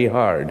very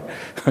hard.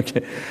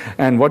 Okay,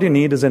 and what you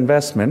need is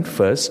investment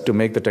first to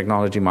make the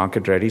technology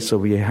market ready. So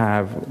we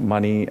have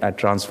money at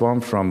Transform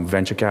from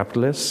venture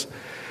capitalists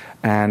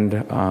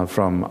and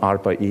from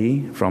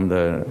ARPA-E, from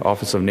the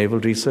Office of Naval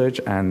Research,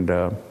 and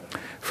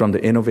from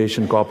the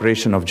Innovation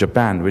Corporation of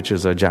Japan, which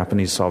is a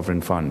Japanese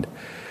sovereign fund.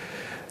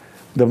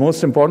 The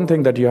most important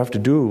thing that you have to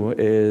do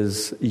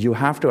is you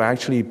have to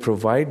actually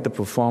provide the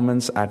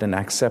performance at an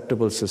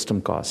acceptable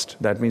system cost.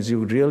 That means a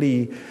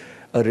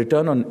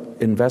return on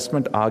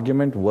investment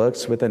argument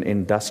works with an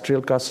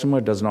industrial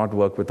customer, does not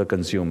work with a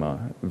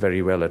consumer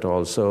very well at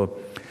all. So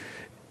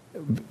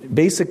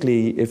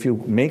basically, if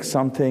you make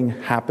something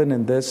happen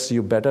in this,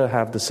 you better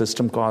have the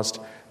system cost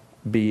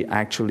be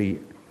actually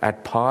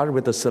at par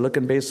with a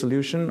silicon-based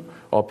solution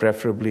or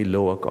preferably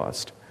lower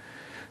cost.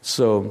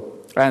 So,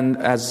 and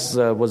as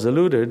was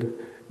alluded,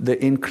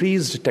 the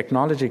increased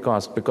technology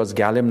cost, because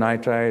gallium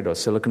nitride or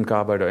silicon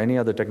carbide or any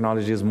other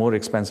technology is more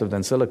expensive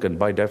than silicon,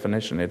 by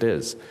definition it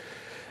is.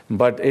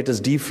 But it is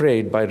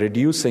defrayed by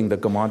reducing the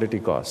commodity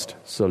cost,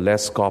 so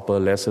less copper,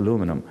 less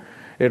aluminum.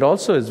 It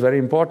also is very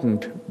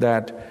important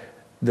that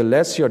the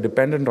less you're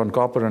dependent on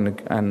copper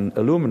and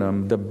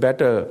aluminum, the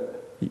better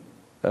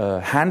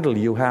handle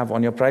you have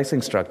on your pricing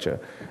structure.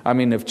 I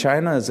mean, if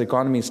China's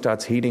economy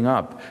starts heating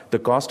up, the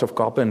cost of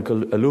copper and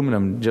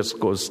aluminum just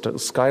goes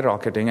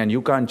skyrocketing, and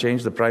you can't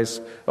change the price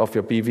of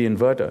your PV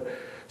inverter.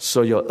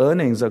 So your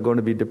earnings are going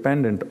to be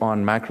dependent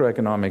on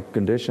macroeconomic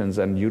conditions,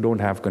 and you don't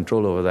have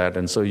control over that.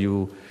 And so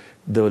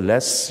the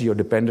less you're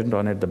dependent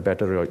on it, the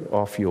better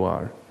off you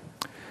are.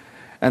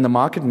 And the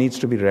market needs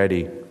to be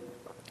ready.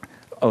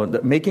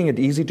 Making it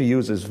easy to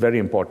use is very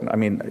important. I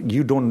mean,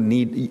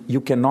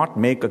 you cannot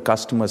make a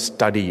customer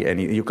study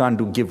you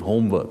can't give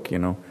homework,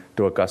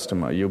 to a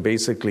customer. You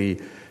basically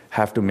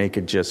have to make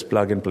it just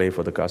plug and play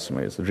for the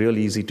customer. It's real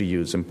easy to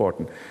use,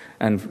 important.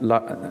 And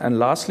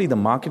lastly, the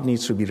market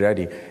needs to be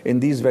ready. In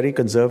these very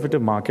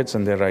conservative markets,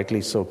 and they're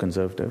rightly so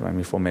conservative, I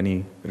mean, for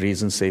many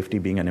reasons, safety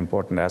being an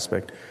important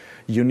aspect,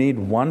 you need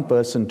one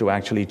person to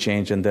actually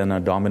change, and then a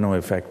domino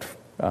effect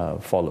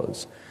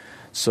follows.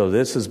 So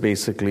this is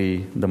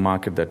basically the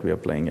market that we are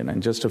playing in.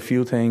 And just a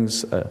few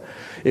things.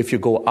 If you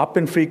go up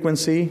in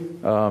frequency,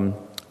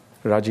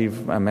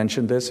 Rajiv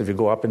mentioned this, if you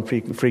go up in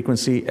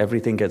frequency,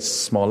 everything gets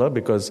smaller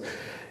because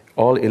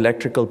all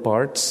electrical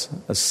parts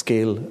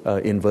scale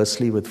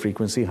inversely with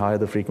frequency. Higher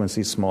the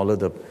frequency, smaller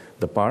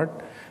the part.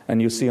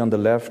 And you see on the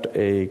left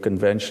a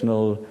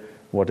conventional,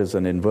 what is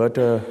an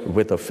inverter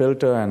with a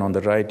filter, and on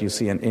the right you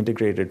see an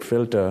integrated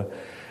filter.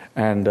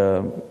 And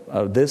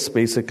this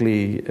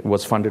basically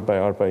was funded by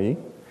ARPA-E,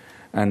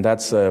 and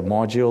that's a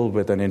module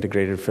with an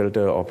integrated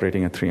filter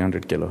operating at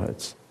 300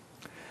 kilohertz.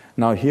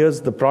 Now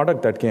here's the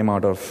product that came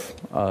out of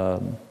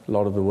a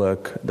lot of the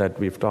work that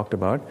we've talked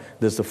about.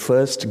 This is the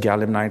first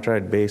gallium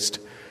nitride-based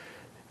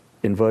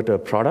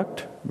inverter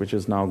product, which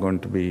is now going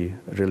to be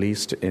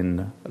released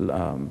in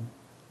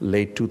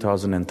late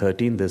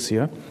 2013, this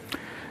year,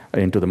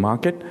 into the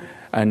market.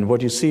 And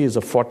what you see is a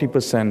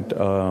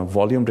 40%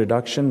 volume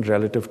reduction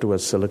relative to a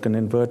silicon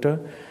inverter,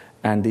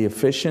 and the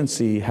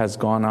efficiency has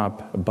gone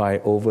up by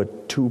over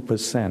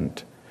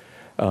 2%.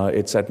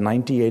 It's at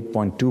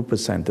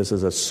 98.2%. This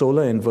is a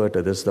solar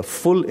inverter. This is the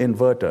full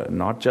inverter,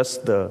 not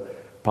just the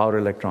power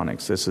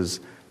electronics. This is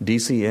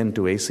DC in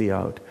to AC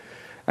out.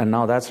 And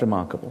now that's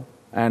remarkable.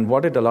 And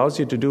what it allows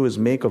you to do is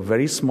make a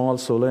very small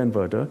solar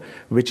inverter,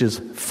 which is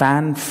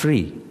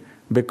fan-free.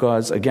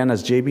 Because, again,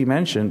 as JB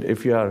mentioned,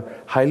 if you are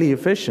highly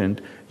efficient,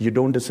 you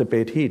don't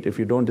dissipate heat. If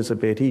you don't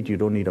dissipate heat, you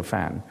don't need a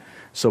fan.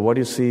 So what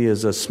you see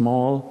is a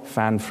small,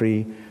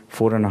 fan-free,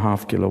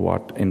 4.5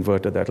 kilowatt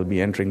inverter that will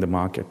be entering the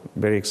market.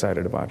 Very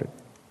excited about it.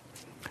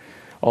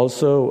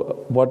 Also,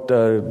 what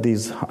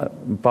these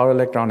power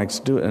electronics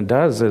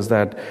does is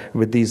that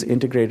with these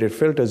integrated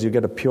filters, you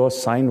get a pure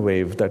sine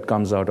wave that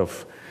comes out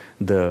of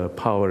the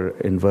power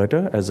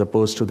inverter, as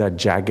opposed to that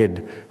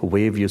jagged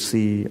wave you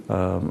see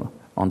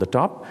on the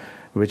top,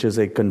 which is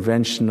a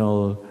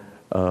conventional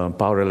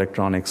power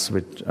electronics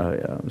with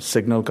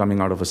signal coming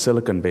out of a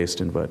silicon-based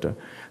inverter.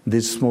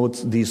 These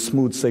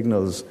smooth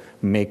signals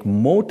make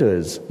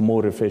motors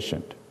more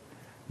efficient.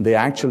 They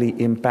actually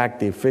impact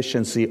the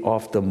efficiency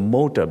of the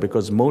motor,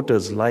 because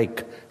motors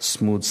like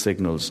smooth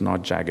signals,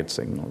 not jagged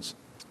signals.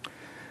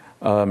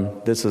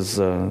 This is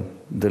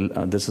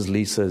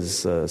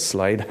Lisa's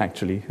slide,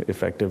 actually,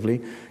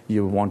 effectively.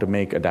 You want to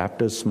make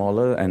adapters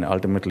smaller and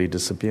ultimately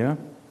disappear.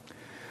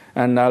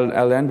 And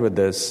I'll end with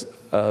this.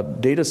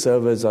 Data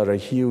servers are a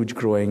huge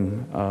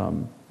growing,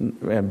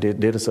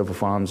 data server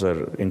farms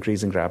are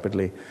increasing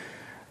rapidly.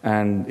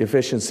 And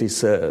efficiency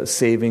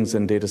savings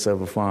in data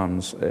server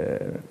farms,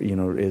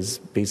 is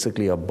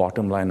basically a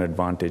bottom line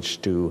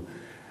advantage to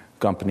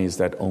companies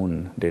that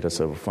own data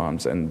server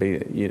farms. And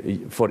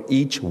for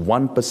each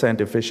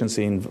 1%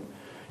 efficiency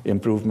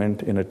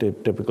improvement in a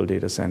typical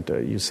data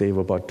center, you save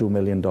about $2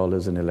 million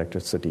in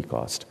electricity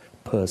cost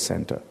per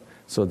center.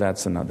 So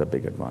that's another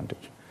big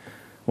advantage.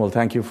 Well,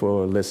 thank you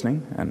for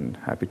listening, and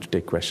happy to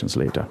take questions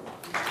later.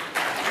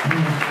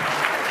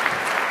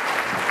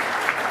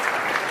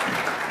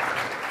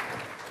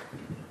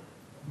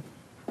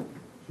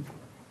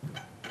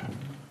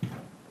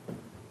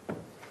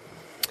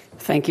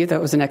 Thank you.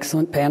 That was an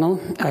excellent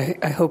panel.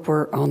 I hope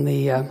we're on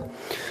the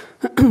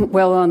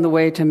well on the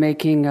way to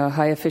making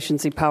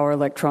high-efficiency power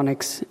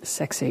electronics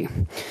sexy,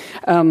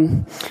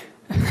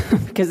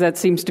 because that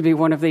seems to be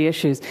one of the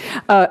issues.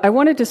 I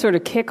wanted to sort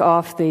of kick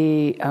off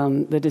the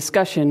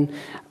discussion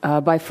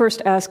by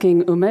first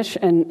asking Umesh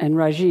and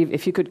Rajiv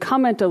if you could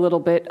comment a little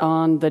bit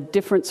on the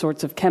different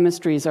sorts of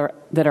chemistries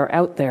that are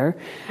out there,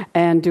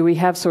 and do we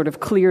have sort of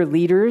clear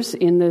leaders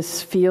in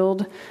this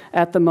field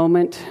at the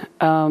moment,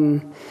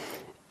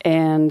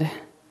 and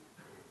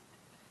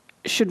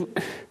should...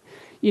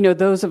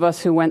 those of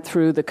us who went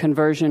through the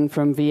conversion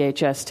from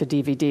VHS to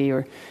DVD,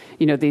 or,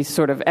 these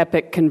sort of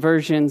epic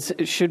conversions,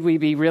 should we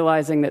be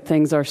realizing that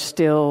things are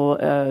still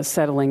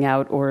settling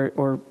out,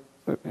 or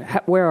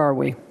where are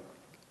we?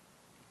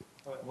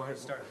 Go ahead,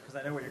 start, because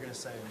I know what you're going to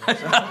say.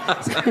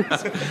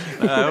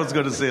 I was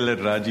going to say let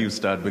Rajiv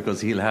start,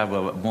 because he'll have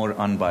a more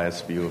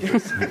unbiased view of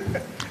this.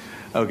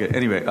 Okay,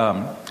 anyway,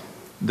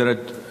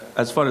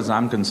 as far as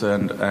I'm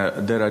concerned,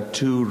 there are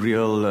two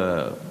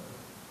real...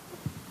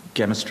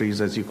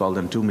 chemistries, as you call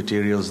them, two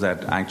materials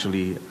that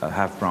actually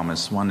have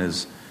promise. One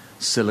is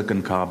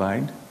silicon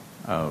carbide,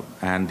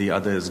 and the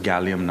other is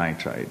gallium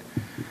nitride.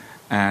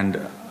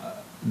 And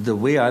the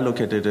way I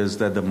look at it is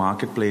that the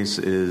marketplace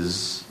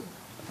is,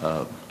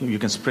 you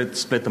can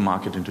split the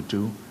market into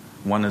two.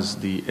 One is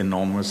the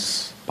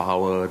enormous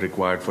power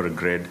required for a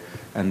grid,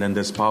 and then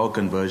there's power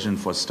conversion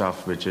for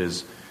stuff which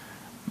is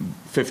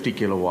 50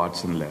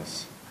 kilowatts and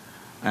less.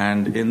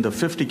 And in the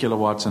 50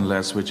 kilowatts and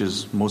less, which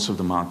is most of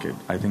the market,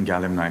 I think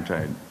gallium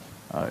nitride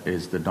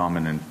is the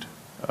dominant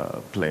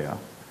player.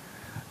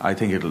 I'm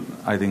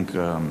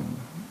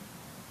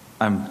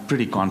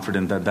pretty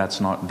confident that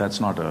that's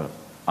not a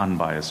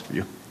unbiased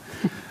view.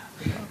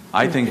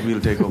 I think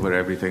we'll take over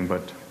everything,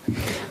 but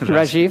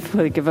Rajiv,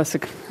 will you give us a...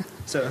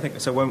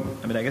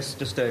 I guess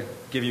just to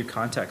give you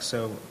context,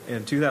 so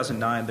in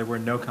 2009 there were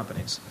no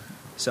companies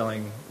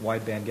selling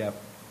wide bandgap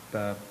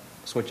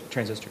switch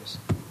transistors,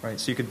 right?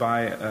 So you could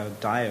buy a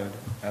diode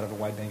out of a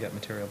wide bandgap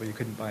material, but you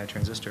couldn't buy a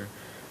transistor.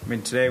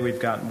 Today we've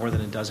got more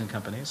than a dozen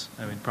companies.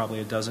 Probably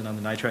a dozen on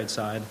the nitride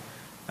side,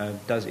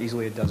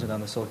 easily a dozen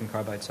on the silicon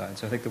carbide side.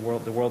 So I think the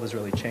world has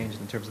really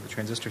changed in terms of the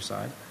transistor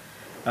side.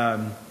 I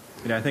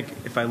think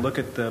if I look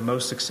at the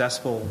most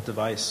successful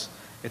device,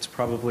 it's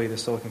probably the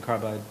silicon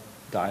carbide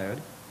diode.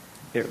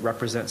 It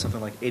represents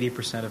something like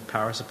 80% of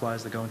power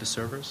supplies that go into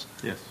servers.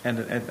 Yes. And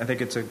I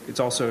think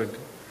it's also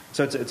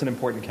an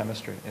important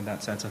chemistry in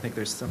that sense. I think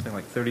there's something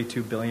like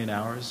 32 billion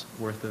hours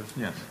worth of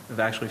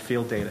actually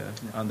field data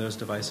on those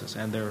devices,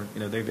 and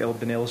they've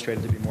been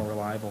illustrated to be more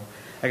reliable.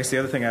 I guess the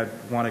other thing I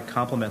want to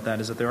complement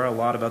that is that there are a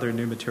lot of other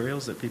new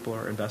materials that people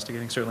are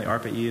investigating. Certainly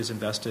ARPA-E has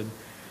invested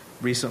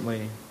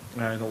recently.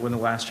 In the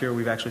last year,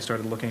 we've actually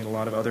started looking at a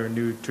lot of other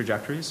new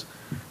trajectories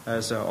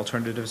as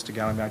alternatives to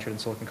gallium nitride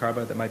and silicon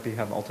carbide that might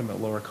have ultimate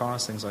lower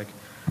costs. Things like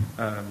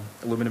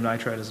aluminum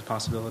nitride is a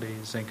possibility,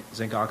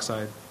 zinc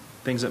oxide,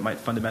 things that might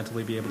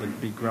fundamentally be able to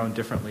be grown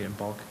differently in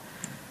bulk.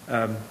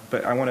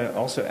 But I want to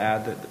also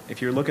add that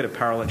if you look at a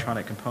power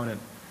electronic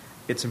component,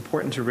 it's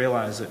important to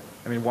realize that,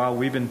 while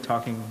we've been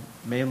talking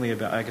mainly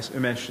about, I guess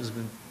Umesh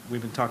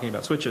we've been talking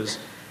about switches,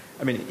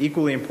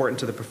 equally important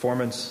to the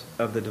performance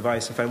of the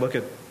device, if I look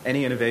at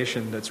any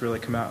innovation that's really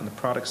come out on the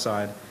product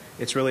side,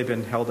 it's really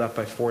been held up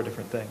by four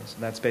different things.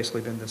 And that's basically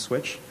been the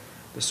switch,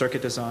 the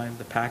circuit design,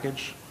 the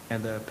package,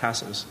 and the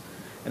passives.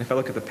 And if I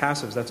look at the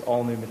passives, that's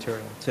all new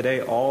material.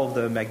 Today, all of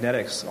the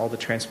magnetics, all the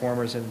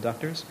transformers and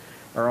inductors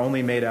are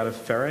only made out of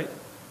ferrite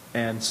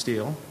and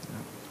steel,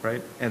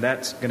 right? And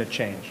that's going to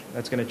change.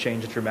 That's going to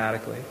change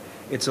dramatically.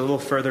 It's a little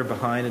further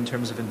behind in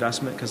terms of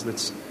investment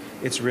because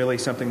it's really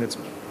something that's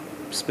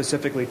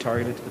specifically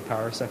targeted to the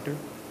power sector.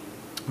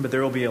 But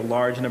there will be a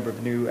large number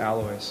of new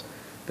alloys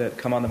that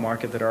come on the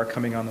market, that are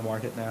coming on the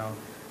market now,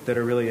 that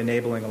are really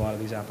enabling a lot of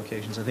these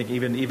applications. I think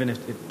even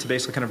if to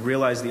basically kind of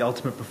realize the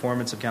ultimate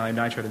performance of gallium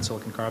nitride and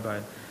silicon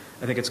carbide,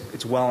 I think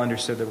it's well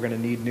understood that we're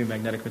going to need new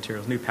magnetic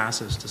materials, new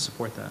passives to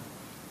support that.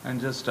 And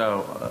just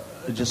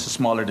a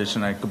small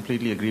addition, I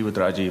completely agree with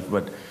Rajiv,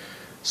 but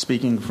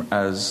speaking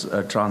as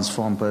a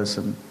transform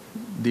person,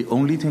 the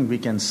only thing we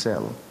can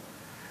sell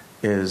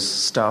is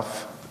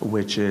stuff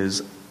which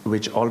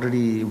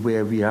already,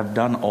 where we have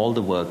done all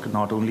the work,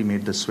 not only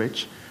made the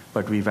switch,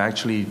 but we've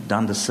actually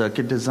done the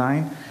circuit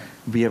design.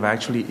 We have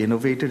actually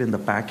innovated in the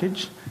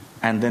package,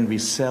 and then we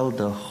sell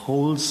the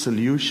whole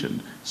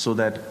solution so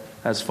that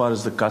as far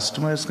as the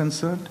customer is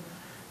concerned,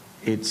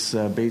 it's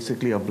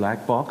basically a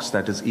black box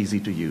that is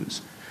easy to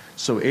use.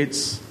 So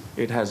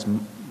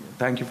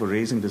thank you for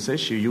raising this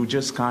issue. You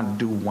just can't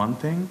do one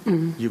thing.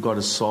 Mm-hmm. You got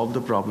to solve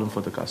the problem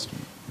for the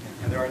customer.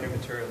 And there are new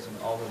materials in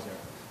all those areas.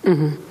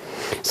 Mm-hmm.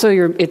 So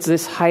it's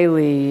this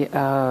highly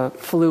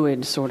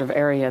fluid sort of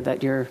area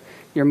that you're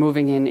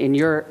moving in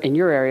your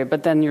area,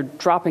 but then you're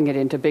dropping it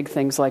into big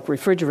things like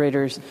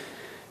refrigerators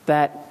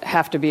that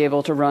have to be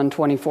able to run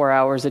 24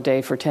 hours a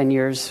day for 10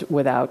 years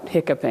without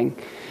hiccuping.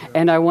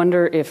 And I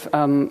wonder if,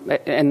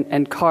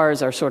 and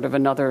cars are sort of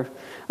another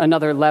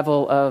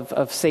level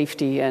of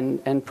safety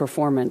and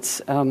performance.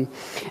 And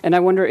I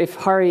wonder if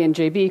Hari and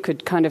JB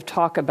could kind of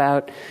talk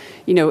about,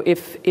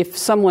 if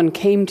someone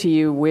came to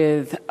you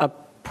with a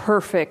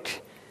perfect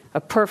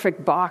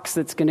box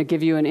that's going to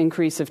give you an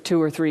increase of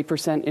 2 or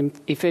 3%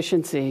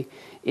 efficiency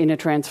in a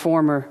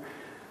transformer,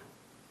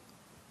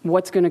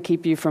 what's going to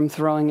keep you from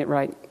throwing it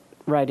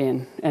right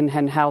in?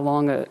 And how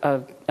long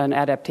an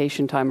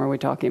adaptation time are we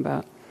talking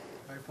about?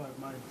 If I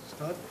might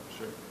start?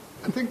 Sure.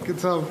 I think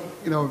it's a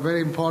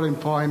very important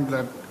point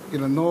that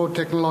no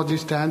technology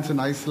stands in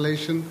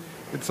isolation.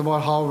 It's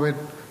about how it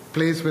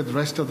plays with the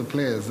rest of the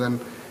players. And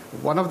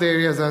one of the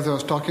areas, as I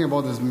was talking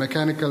about, this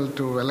mechanical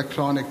to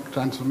electronic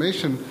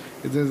transformation,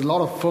 is there's a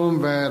lot of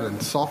firmware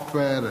and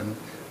software and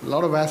a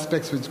lot of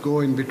aspects which go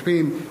in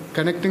between,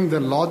 connecting the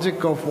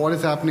logic of what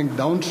is happening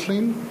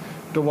downstream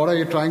to what are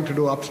you trying to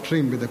do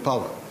upstream with the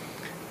power.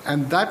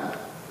 And that,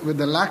 with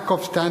the lack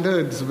of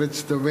standards,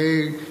 which the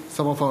way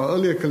some of our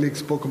earlier colleagues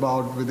spoke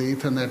about with the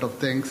Ethernet of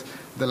things,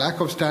 the lack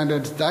of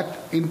standards,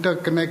 that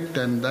interconnect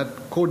and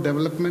that code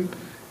development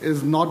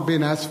is not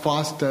been as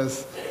fast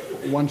as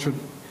one should,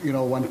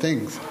 one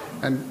thinks.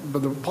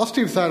 But the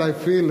positive side, I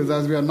feel, is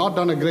as we have not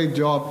done a great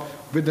job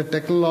with the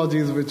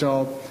technologies which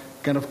are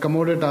kind of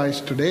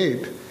commoditized to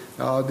date,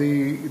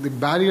 the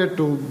barrier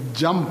to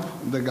jump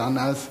the gun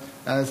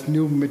as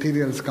new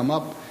materials come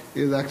up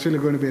is actually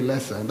going to be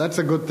lesser. And that's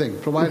a good thing,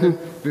 provided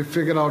we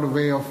figure out a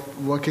way of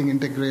working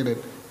integrated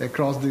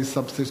across these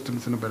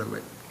subsystems in a better way.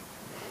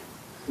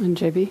 And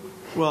JB?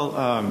 Well,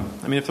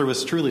 if there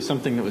was truly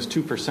something that was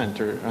 2%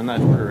 or on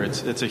that order,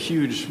 it's a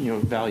huge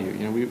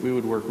value. We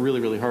would work really,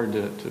 really hard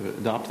to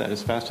adopt that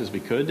as fast as we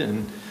could,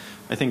 and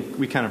I think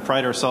we kind of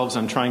pride ourselves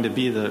on trying to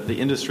be the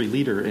industry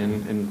leader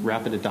in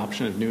rapid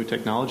adoption of new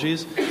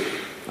technologies.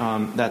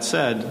 That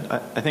said,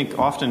 I think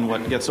often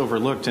what gets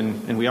overlooked,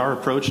 and we are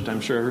approached,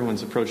 I'm sure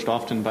everyone's approached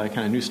often by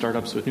kind of new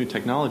startups with new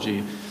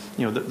technology,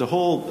 the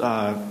whole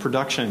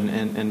production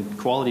and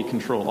quality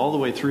control all the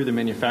way through the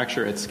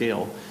manufacture at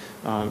scale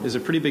is a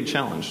pretty big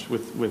challenge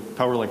with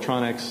power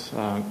electronics,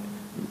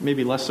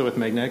 maybe less so with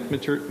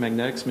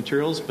magnetics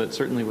materials, but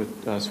certainly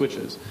with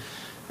switches.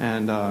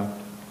 And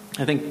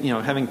I think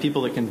having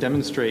people that can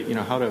demonstrate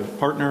how to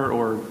partner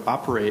or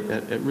operate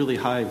at really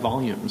high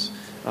volumes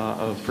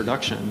of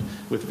production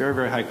with very,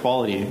 very high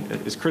quality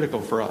is critical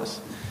for us.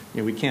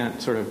 We can't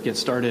sort of get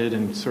started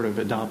and sort of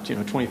adopt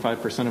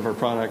 25% of our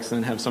products,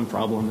 and then have some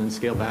problem, and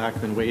scale back,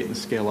 then wait and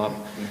scale up.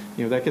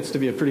 That gets to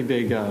be a pretty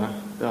big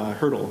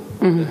hurdle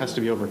that has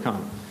to be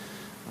overcome.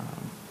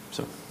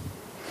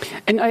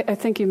 And I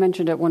think you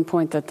mentioned at one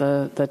point that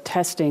the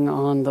testing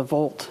on the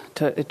Volt,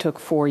 it took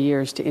 4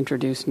 years to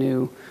introduce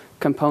new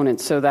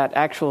components, so that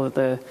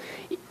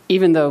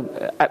even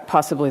though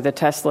possibly the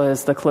Tesla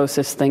is the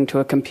closest thing to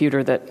a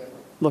computer that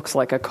looks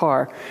like a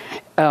car,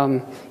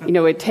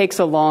 it takes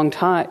a long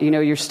time.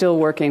 You're still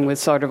working with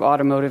sort of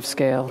automotive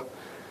scale.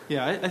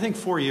 Yeah, I think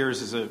 4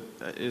 years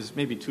is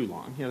maybe too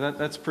long.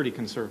 That's pretty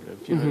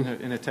conservative. In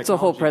a technology. It's a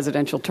whole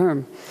presidential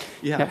term.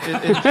 Yeah.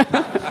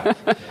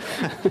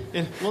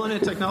 In a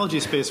technology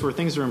space where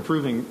things are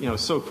improving,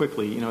 so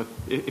quickly,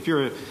 if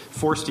you're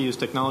forced to use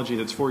technology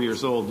that's 4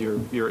 years old,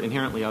 you're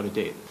inherently out of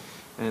date.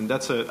 And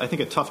that's, I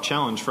think, a tough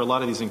challenge for a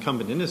lot of these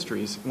incumbent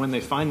industries when they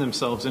find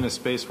themselves in a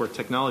space where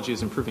technology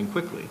is improving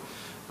quickly.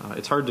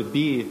 It's hard to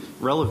be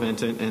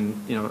relevant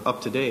and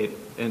up to date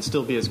and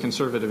still be as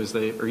conservative as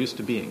they are used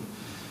to being.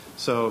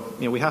 So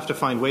we have to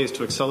find ways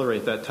to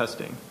accelerate that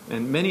testing,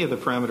 and many of the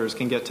parameters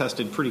can get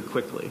tested pretty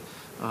quickly.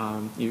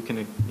 You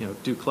can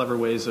do clever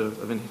ways of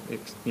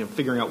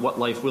figuring out what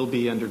life will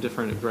be under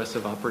different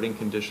aggressive operating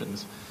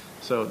conditions.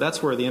 So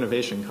that's where the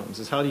innovation comes.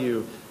 Is how do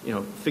you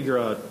figure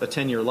out a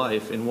 10-year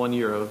life in 1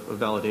 year of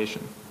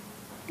validation?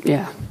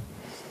 Yeah.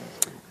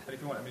 But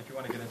if you want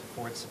to get into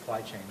Ford's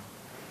supply chain,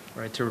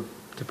 right, to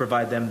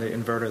provide them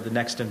the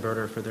next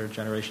inverter for their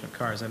generation of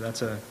cars,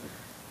 that's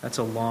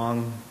a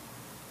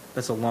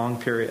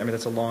long period.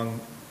 That's a long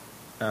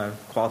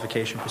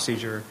qualification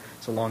procedure.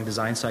 It's a long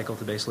design cycle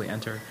to basically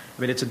enter.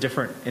 It's a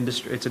different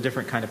industry. It's a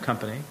different kind of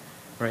company,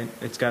 right?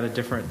 It's got a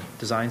different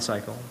design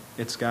cycle.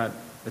 It's got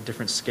a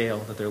different scale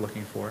that they're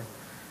looking for,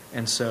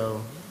 and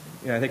so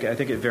I think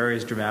it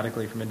varies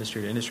dramatically from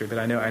industry to industry. But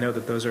I know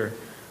that those are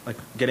like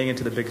getting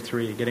into the big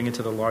three, getting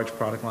into the large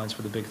product lines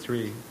for the big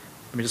three.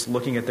 Just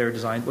looking at their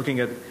design,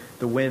 looking at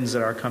the wins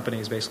that our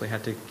companies basically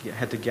had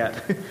to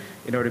get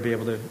in order to be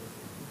able to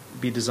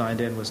be designed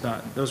in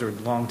those are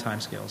long time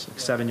scales, like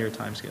 7-year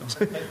time scales.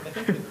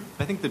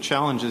 I think the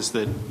challenge is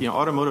that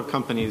automotive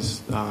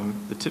companies,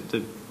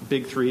 the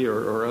big three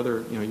or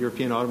other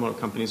European automotive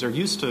companies are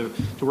used to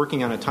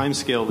working on a time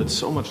scale that's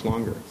so much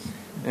longer.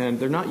 and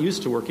they're not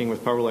used to working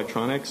with power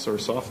electronics or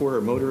software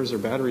or motors or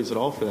batteries at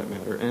all, for that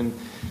matter. And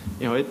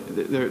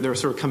they're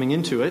sort of coming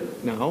into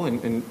it now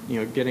and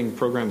getting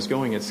programs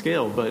going at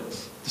scale, but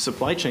the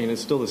supply chain is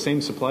still the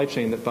same supply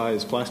chain that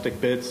buys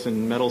plastic bits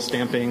and metal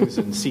stampings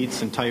and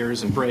seats and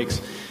tires and brakes.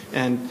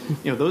 And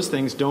those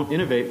things don't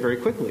innovate very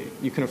quickly.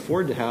 You can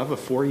afford to have a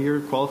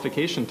 4-year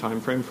qualification time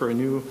frame for a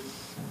new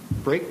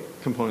brake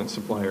component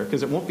supplier,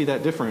 because it won't be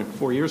that different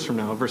 4 years from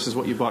now versus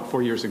what you bought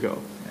 4 years ago.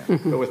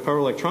 But with power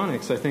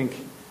electronics, I think,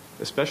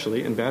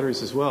 especially in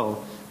batteries as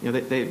well,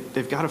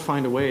 they've got to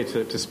find a way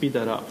to speed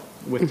that up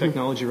with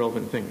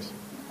technology-relevant things.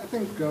 I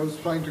think I was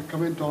trying to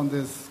comment on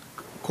this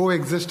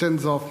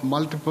coexistence of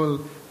multiple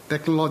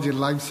technology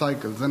life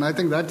cycles, and I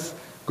think that's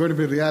going to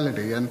be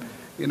reality. And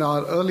in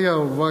our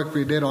earlier work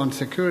we did on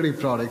security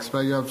products,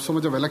 where you have so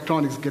much of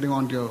electronics getting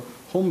onto your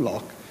home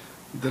lock,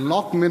 the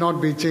lock may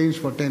not be changed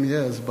for 10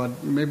 years,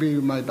 but maybe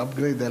you might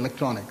upgrade the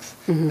electronics.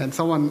 And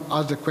someone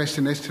asked a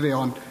question yesterday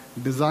on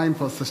design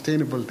for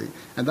sustainability,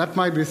 and that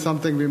might be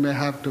something we may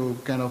have to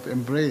kind of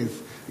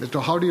embrace, as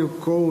to how do you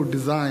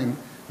co-design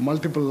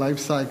multiple life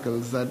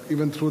cycles that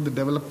even through the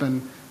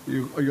development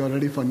you're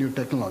ready for new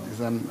technologies.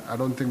 And I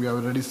don't think we have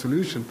a ready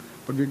solution,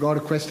 but we've got to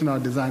question our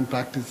design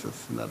practices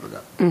in that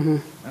regard. And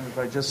if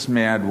I just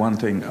may add one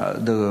thing,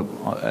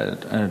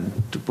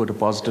 to put a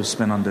positive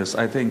spin on this,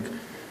 I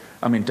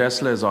mean,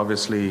 Tesla is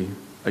obviously,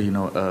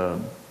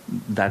 that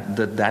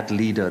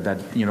leader,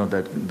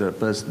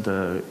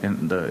 the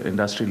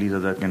industry leader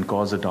that can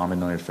cause a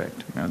domino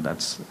effect.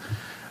 That's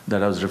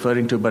that I was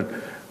referring to. But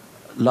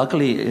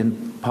luckily,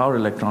 in power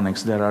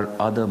electronics, there are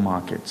other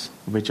markets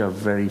which are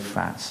very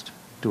fast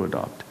to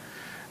adopt,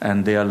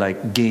 and they are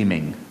like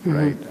gaming,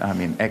 right? I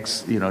mean,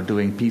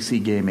 doing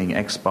PC gaming,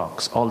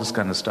 Xbox, all this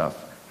kind of stuff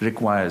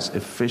requires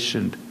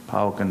efficient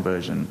power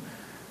conversion,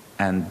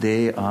 and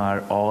they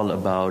are all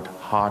about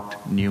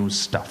hot new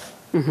stuff,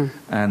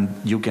 and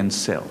you can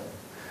sell.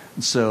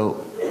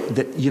 So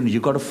you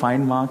got to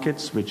find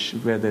markets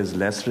where there's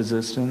less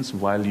resistance,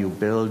 while you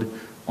build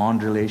on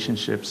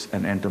relationships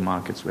and enter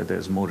markets where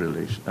there's more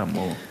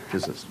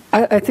resistance.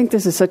 I think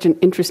this is such an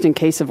interesting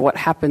case of what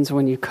happens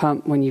when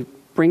you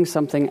bring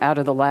something out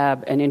of the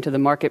lab and into the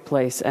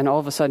marketplace, and all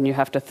of a sudden you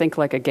have to think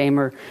like a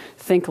gamer,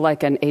 think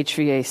like an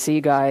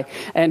HVAC guy.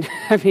 And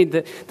I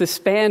mean, the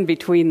span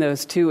between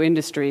those two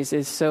industries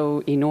is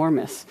so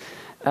enormous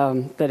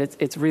that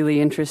it's really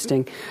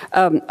interesting.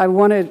 I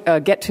want to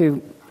get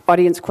to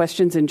audience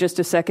questions in just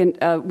a second.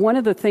 One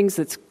of the things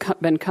that's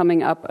been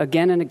coming up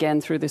again and again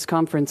through this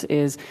conference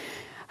is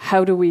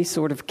how do we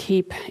sort of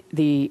keep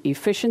the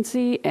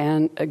efficiency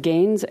and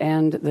gains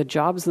and the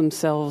jobs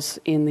themselves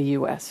in the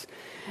U.S.?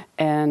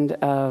 And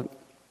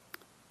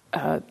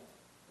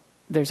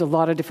there's a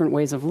lot of different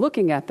ways of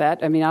looking at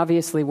that. I mean,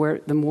 obviously,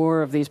 the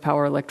more of these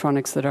power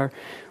electronics that are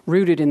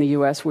rooted in the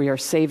U.S., we are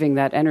saving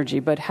that energy.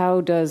 But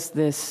how does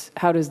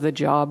the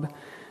job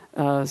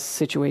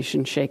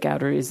situation shake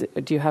out, or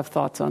do you have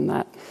thoughts on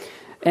that?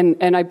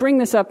 And I bring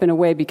this up in a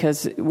way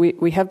because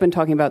we have been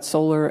talking about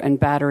solar and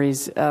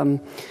batteries.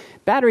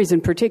 Batteries in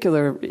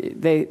particular,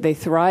 they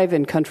thrive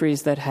in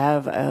countries that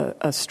have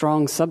a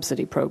strong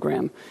subsidy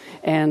program,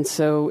 and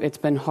so it's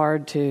been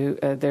hard to.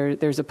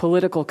 There's a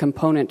political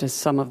component to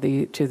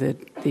the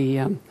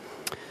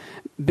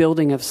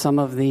building of some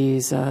of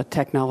these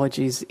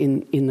technologies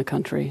in the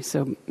country.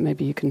 So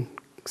maybe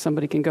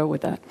somebody can go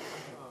with that.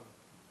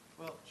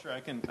 Sure, I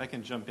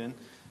can jump in.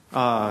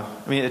 I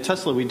mean, at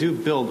Tesla, we do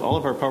build all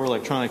of our power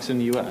electronics in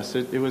the U.S.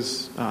 It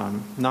was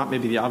not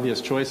maybe the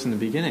obvious choice in the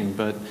beginning,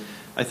 but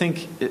I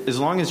think as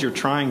long as you're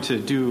trying to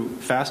do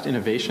fast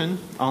innovation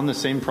on the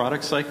same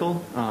product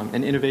cycle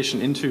and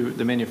innovation into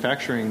the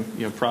manufacturing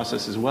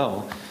process as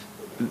well,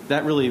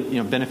 that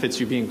really benefits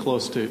you being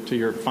close to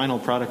your final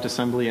product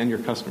assembly and your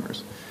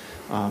customers,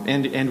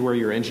 and where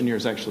your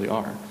engineers actually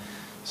are.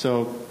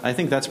 So I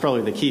think that's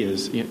probably the key,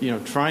 is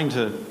trying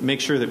to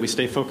make sure that we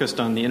stay focused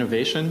on the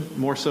innovation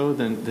more so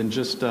than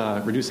just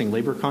reducing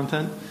labor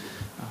content.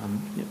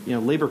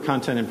 Labor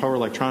content in power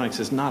electronics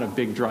is not a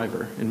big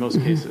driver in most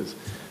cases.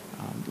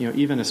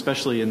 Even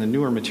especially in the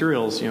newer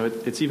materials,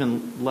 it's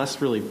even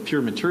less really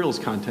pure materials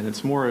content.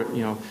 It's more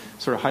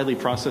sort of highly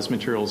processed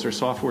materials or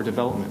software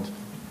development.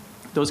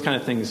 Those kind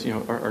of things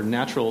are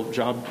natural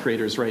job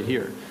creators right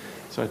here.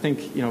 So I think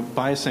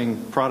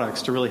biasing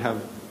products to really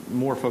have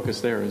more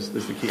focus there is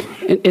the key.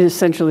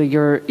 Essentially,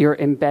 you're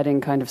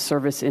embedding kind of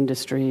service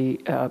industry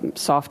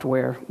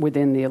software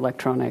within the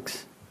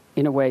electronics.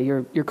 In a way,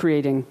 you're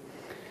creating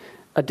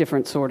a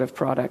different sort of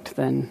product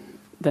than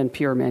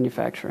pure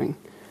manufacturing.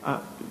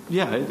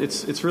 Yeah,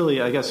 it's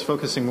really, I guess,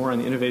 focusing more on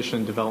the innovation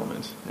and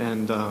development,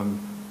 and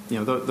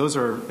those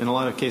are in a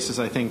lot of cases,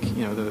 I think,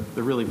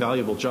 the really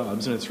valuable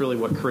jobs, and it's really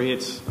what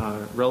creates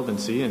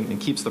relevancy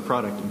and keeps the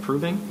product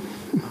improving.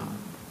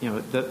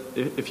 That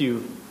if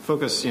you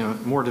focus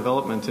more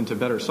development into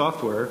better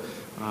software,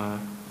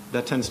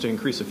 that tends to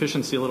increase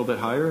efficiency a little bit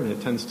higher, and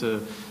it tends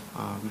to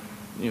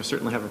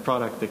certainly have a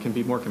product that can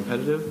be more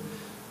competitive.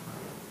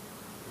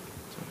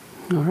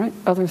 All right,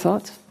 other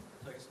thoughts?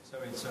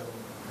 So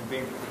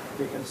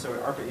So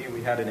at ARPA-E,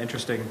 we had an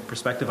interesting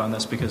perspective on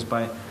this because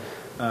by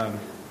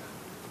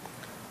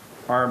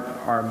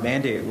our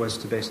mandate was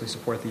to basically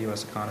support the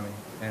U.S. economy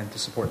and to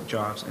support the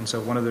jobs. And so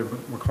one of the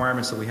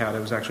requirements that we had, it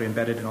was actually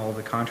embedded in all of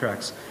the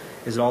contracts,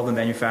 is that all the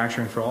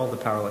manufacturing for all of the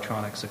power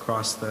electronics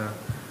across the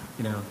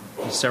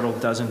several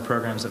dozen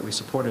programs that we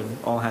supported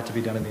all had to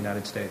be done in the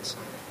United States.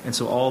 And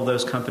so all of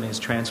those companies,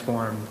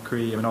 Transform,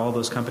 Cree, all of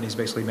those companies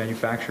basically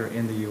manufacture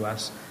in the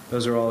U.S.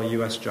 Those are all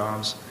U.S.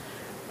 jobs.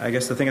 I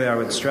guess the thing that I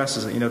would stress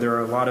is that there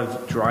are a lot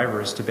of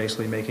drivers to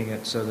basically making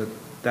it so that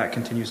that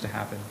continues to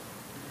happen.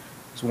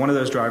 So one of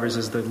those drivers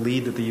is the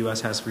lead that the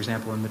U.S. has, for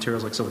example, in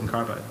materials like silicon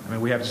carbide. I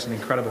mean, we have just an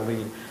incredible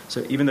lead.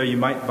 So even though you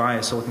might buy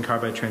a silicon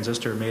carbide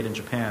transistor made in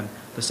Japan,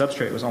 the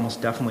substrate was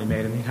almost definitely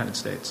made in the United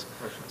States.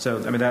 So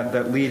I mean,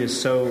 that lead is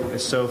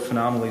so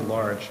phenomenally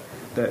large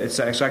that it's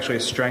actually a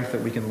strength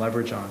that we can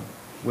leverage on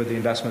with the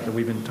investment that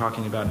we've been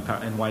talking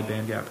about in wide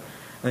bandgap.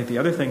 I think the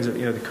other things that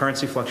the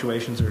currency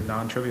fluctuations are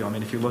non-trivial. I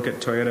mean, if you look at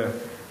Toyota,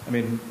 I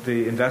mean,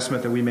 the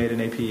investment that we made in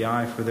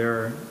APEI for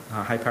their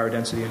high power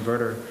density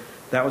inverter,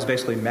 that was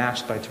basically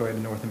matched by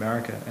Toyota North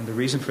America. And the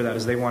reason for that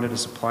is they wanted a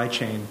supply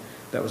chain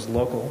that was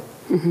local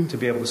to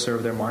be able to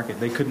serve their market.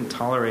 They couldn't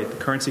tolerate the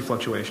currency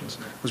fluctuations.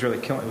 It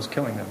was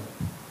killing them.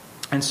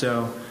 And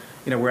so,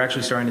 we're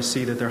actually starting to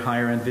see that their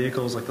higher-end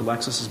vehicles, like the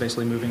Lexus, is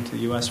basically moving to the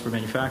U.S. for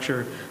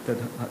manufacture, that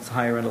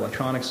higher-end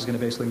electronics is going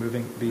to basically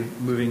be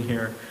moving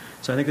here.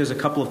 So I think there's a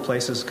couple of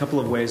places, a couple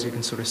of ways you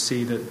can sort of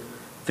see that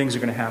things are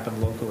going to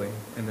happen locally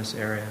in this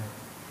area.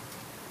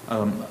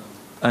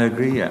 I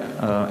agree,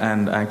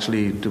 and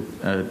actually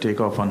to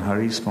take off on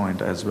Hari's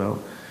point as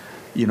well,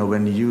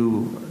 when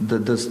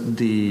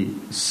the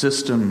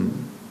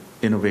system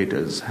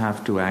innovators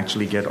have to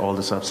actually get all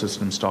the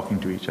subsystems talking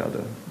to each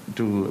other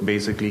to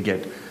basically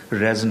get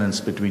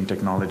resonance between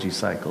technology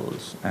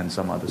cycles and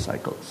some other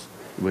cycles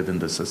within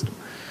the system.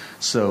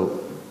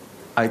 So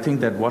I think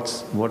that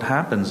what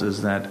happens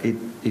is that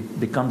it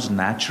becomes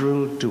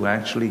natural to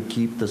actually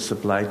keep the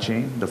supply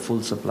chain, the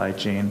full supply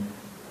chain,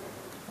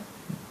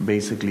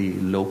 basically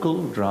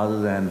local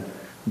rather than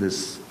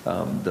this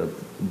the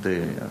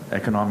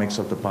economics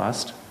of the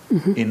past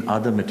in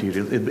other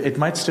materials. It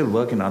might still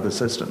work in other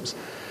systems,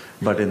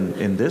 but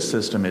in this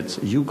system,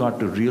 you got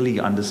to really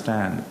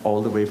understand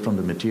all the way from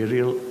the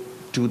material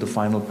to the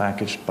final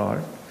packaged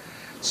part,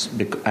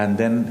 and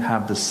then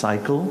have the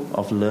cycle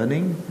of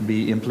learning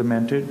be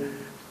implemented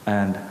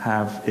and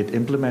have it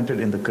implemented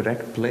in the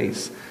correct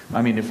place.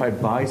 I mean, if I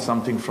buy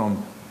something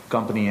from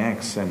company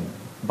X and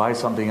buy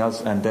something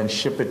else and then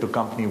ship it to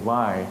company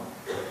Y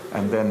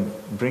and then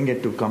bring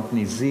it to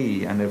company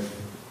Z, and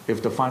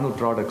if the final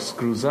product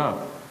screws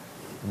up,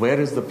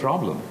 where is the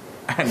problem?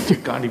 And you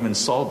can't even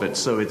solve it.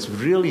 So it's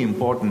really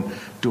important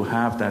to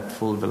have that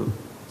full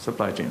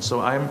supply chain. So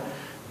I'm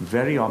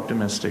very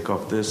optimistic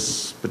of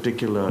this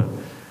particular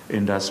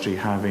industry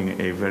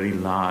having a very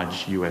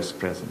large U.S.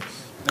 presence.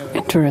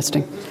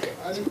 Interesting.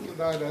 Adding to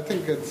that, I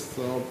think it's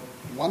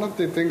one of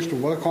the things to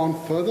work on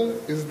further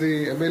is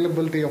the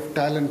availability of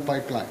talent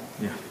pipeline.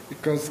 Yeah.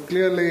 Because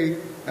clearly,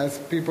 as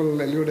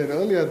people alluded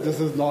earlier, this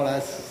is not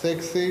as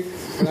sexy.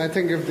 And I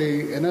think if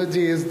the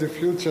energy is the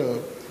future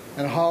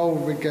and how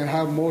we can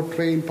have more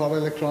trained power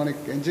electronic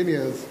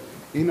engineers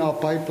in our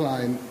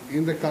pipeline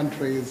in the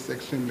country is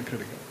extremely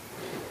critical.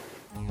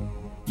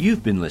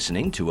 You've been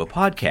listening to a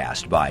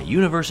podcast by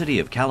University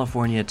of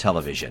California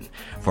Television.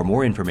 For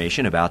more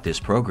information about this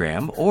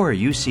program or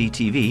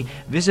UCTV,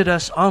 visit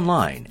us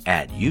online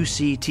at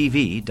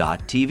uctv.tv.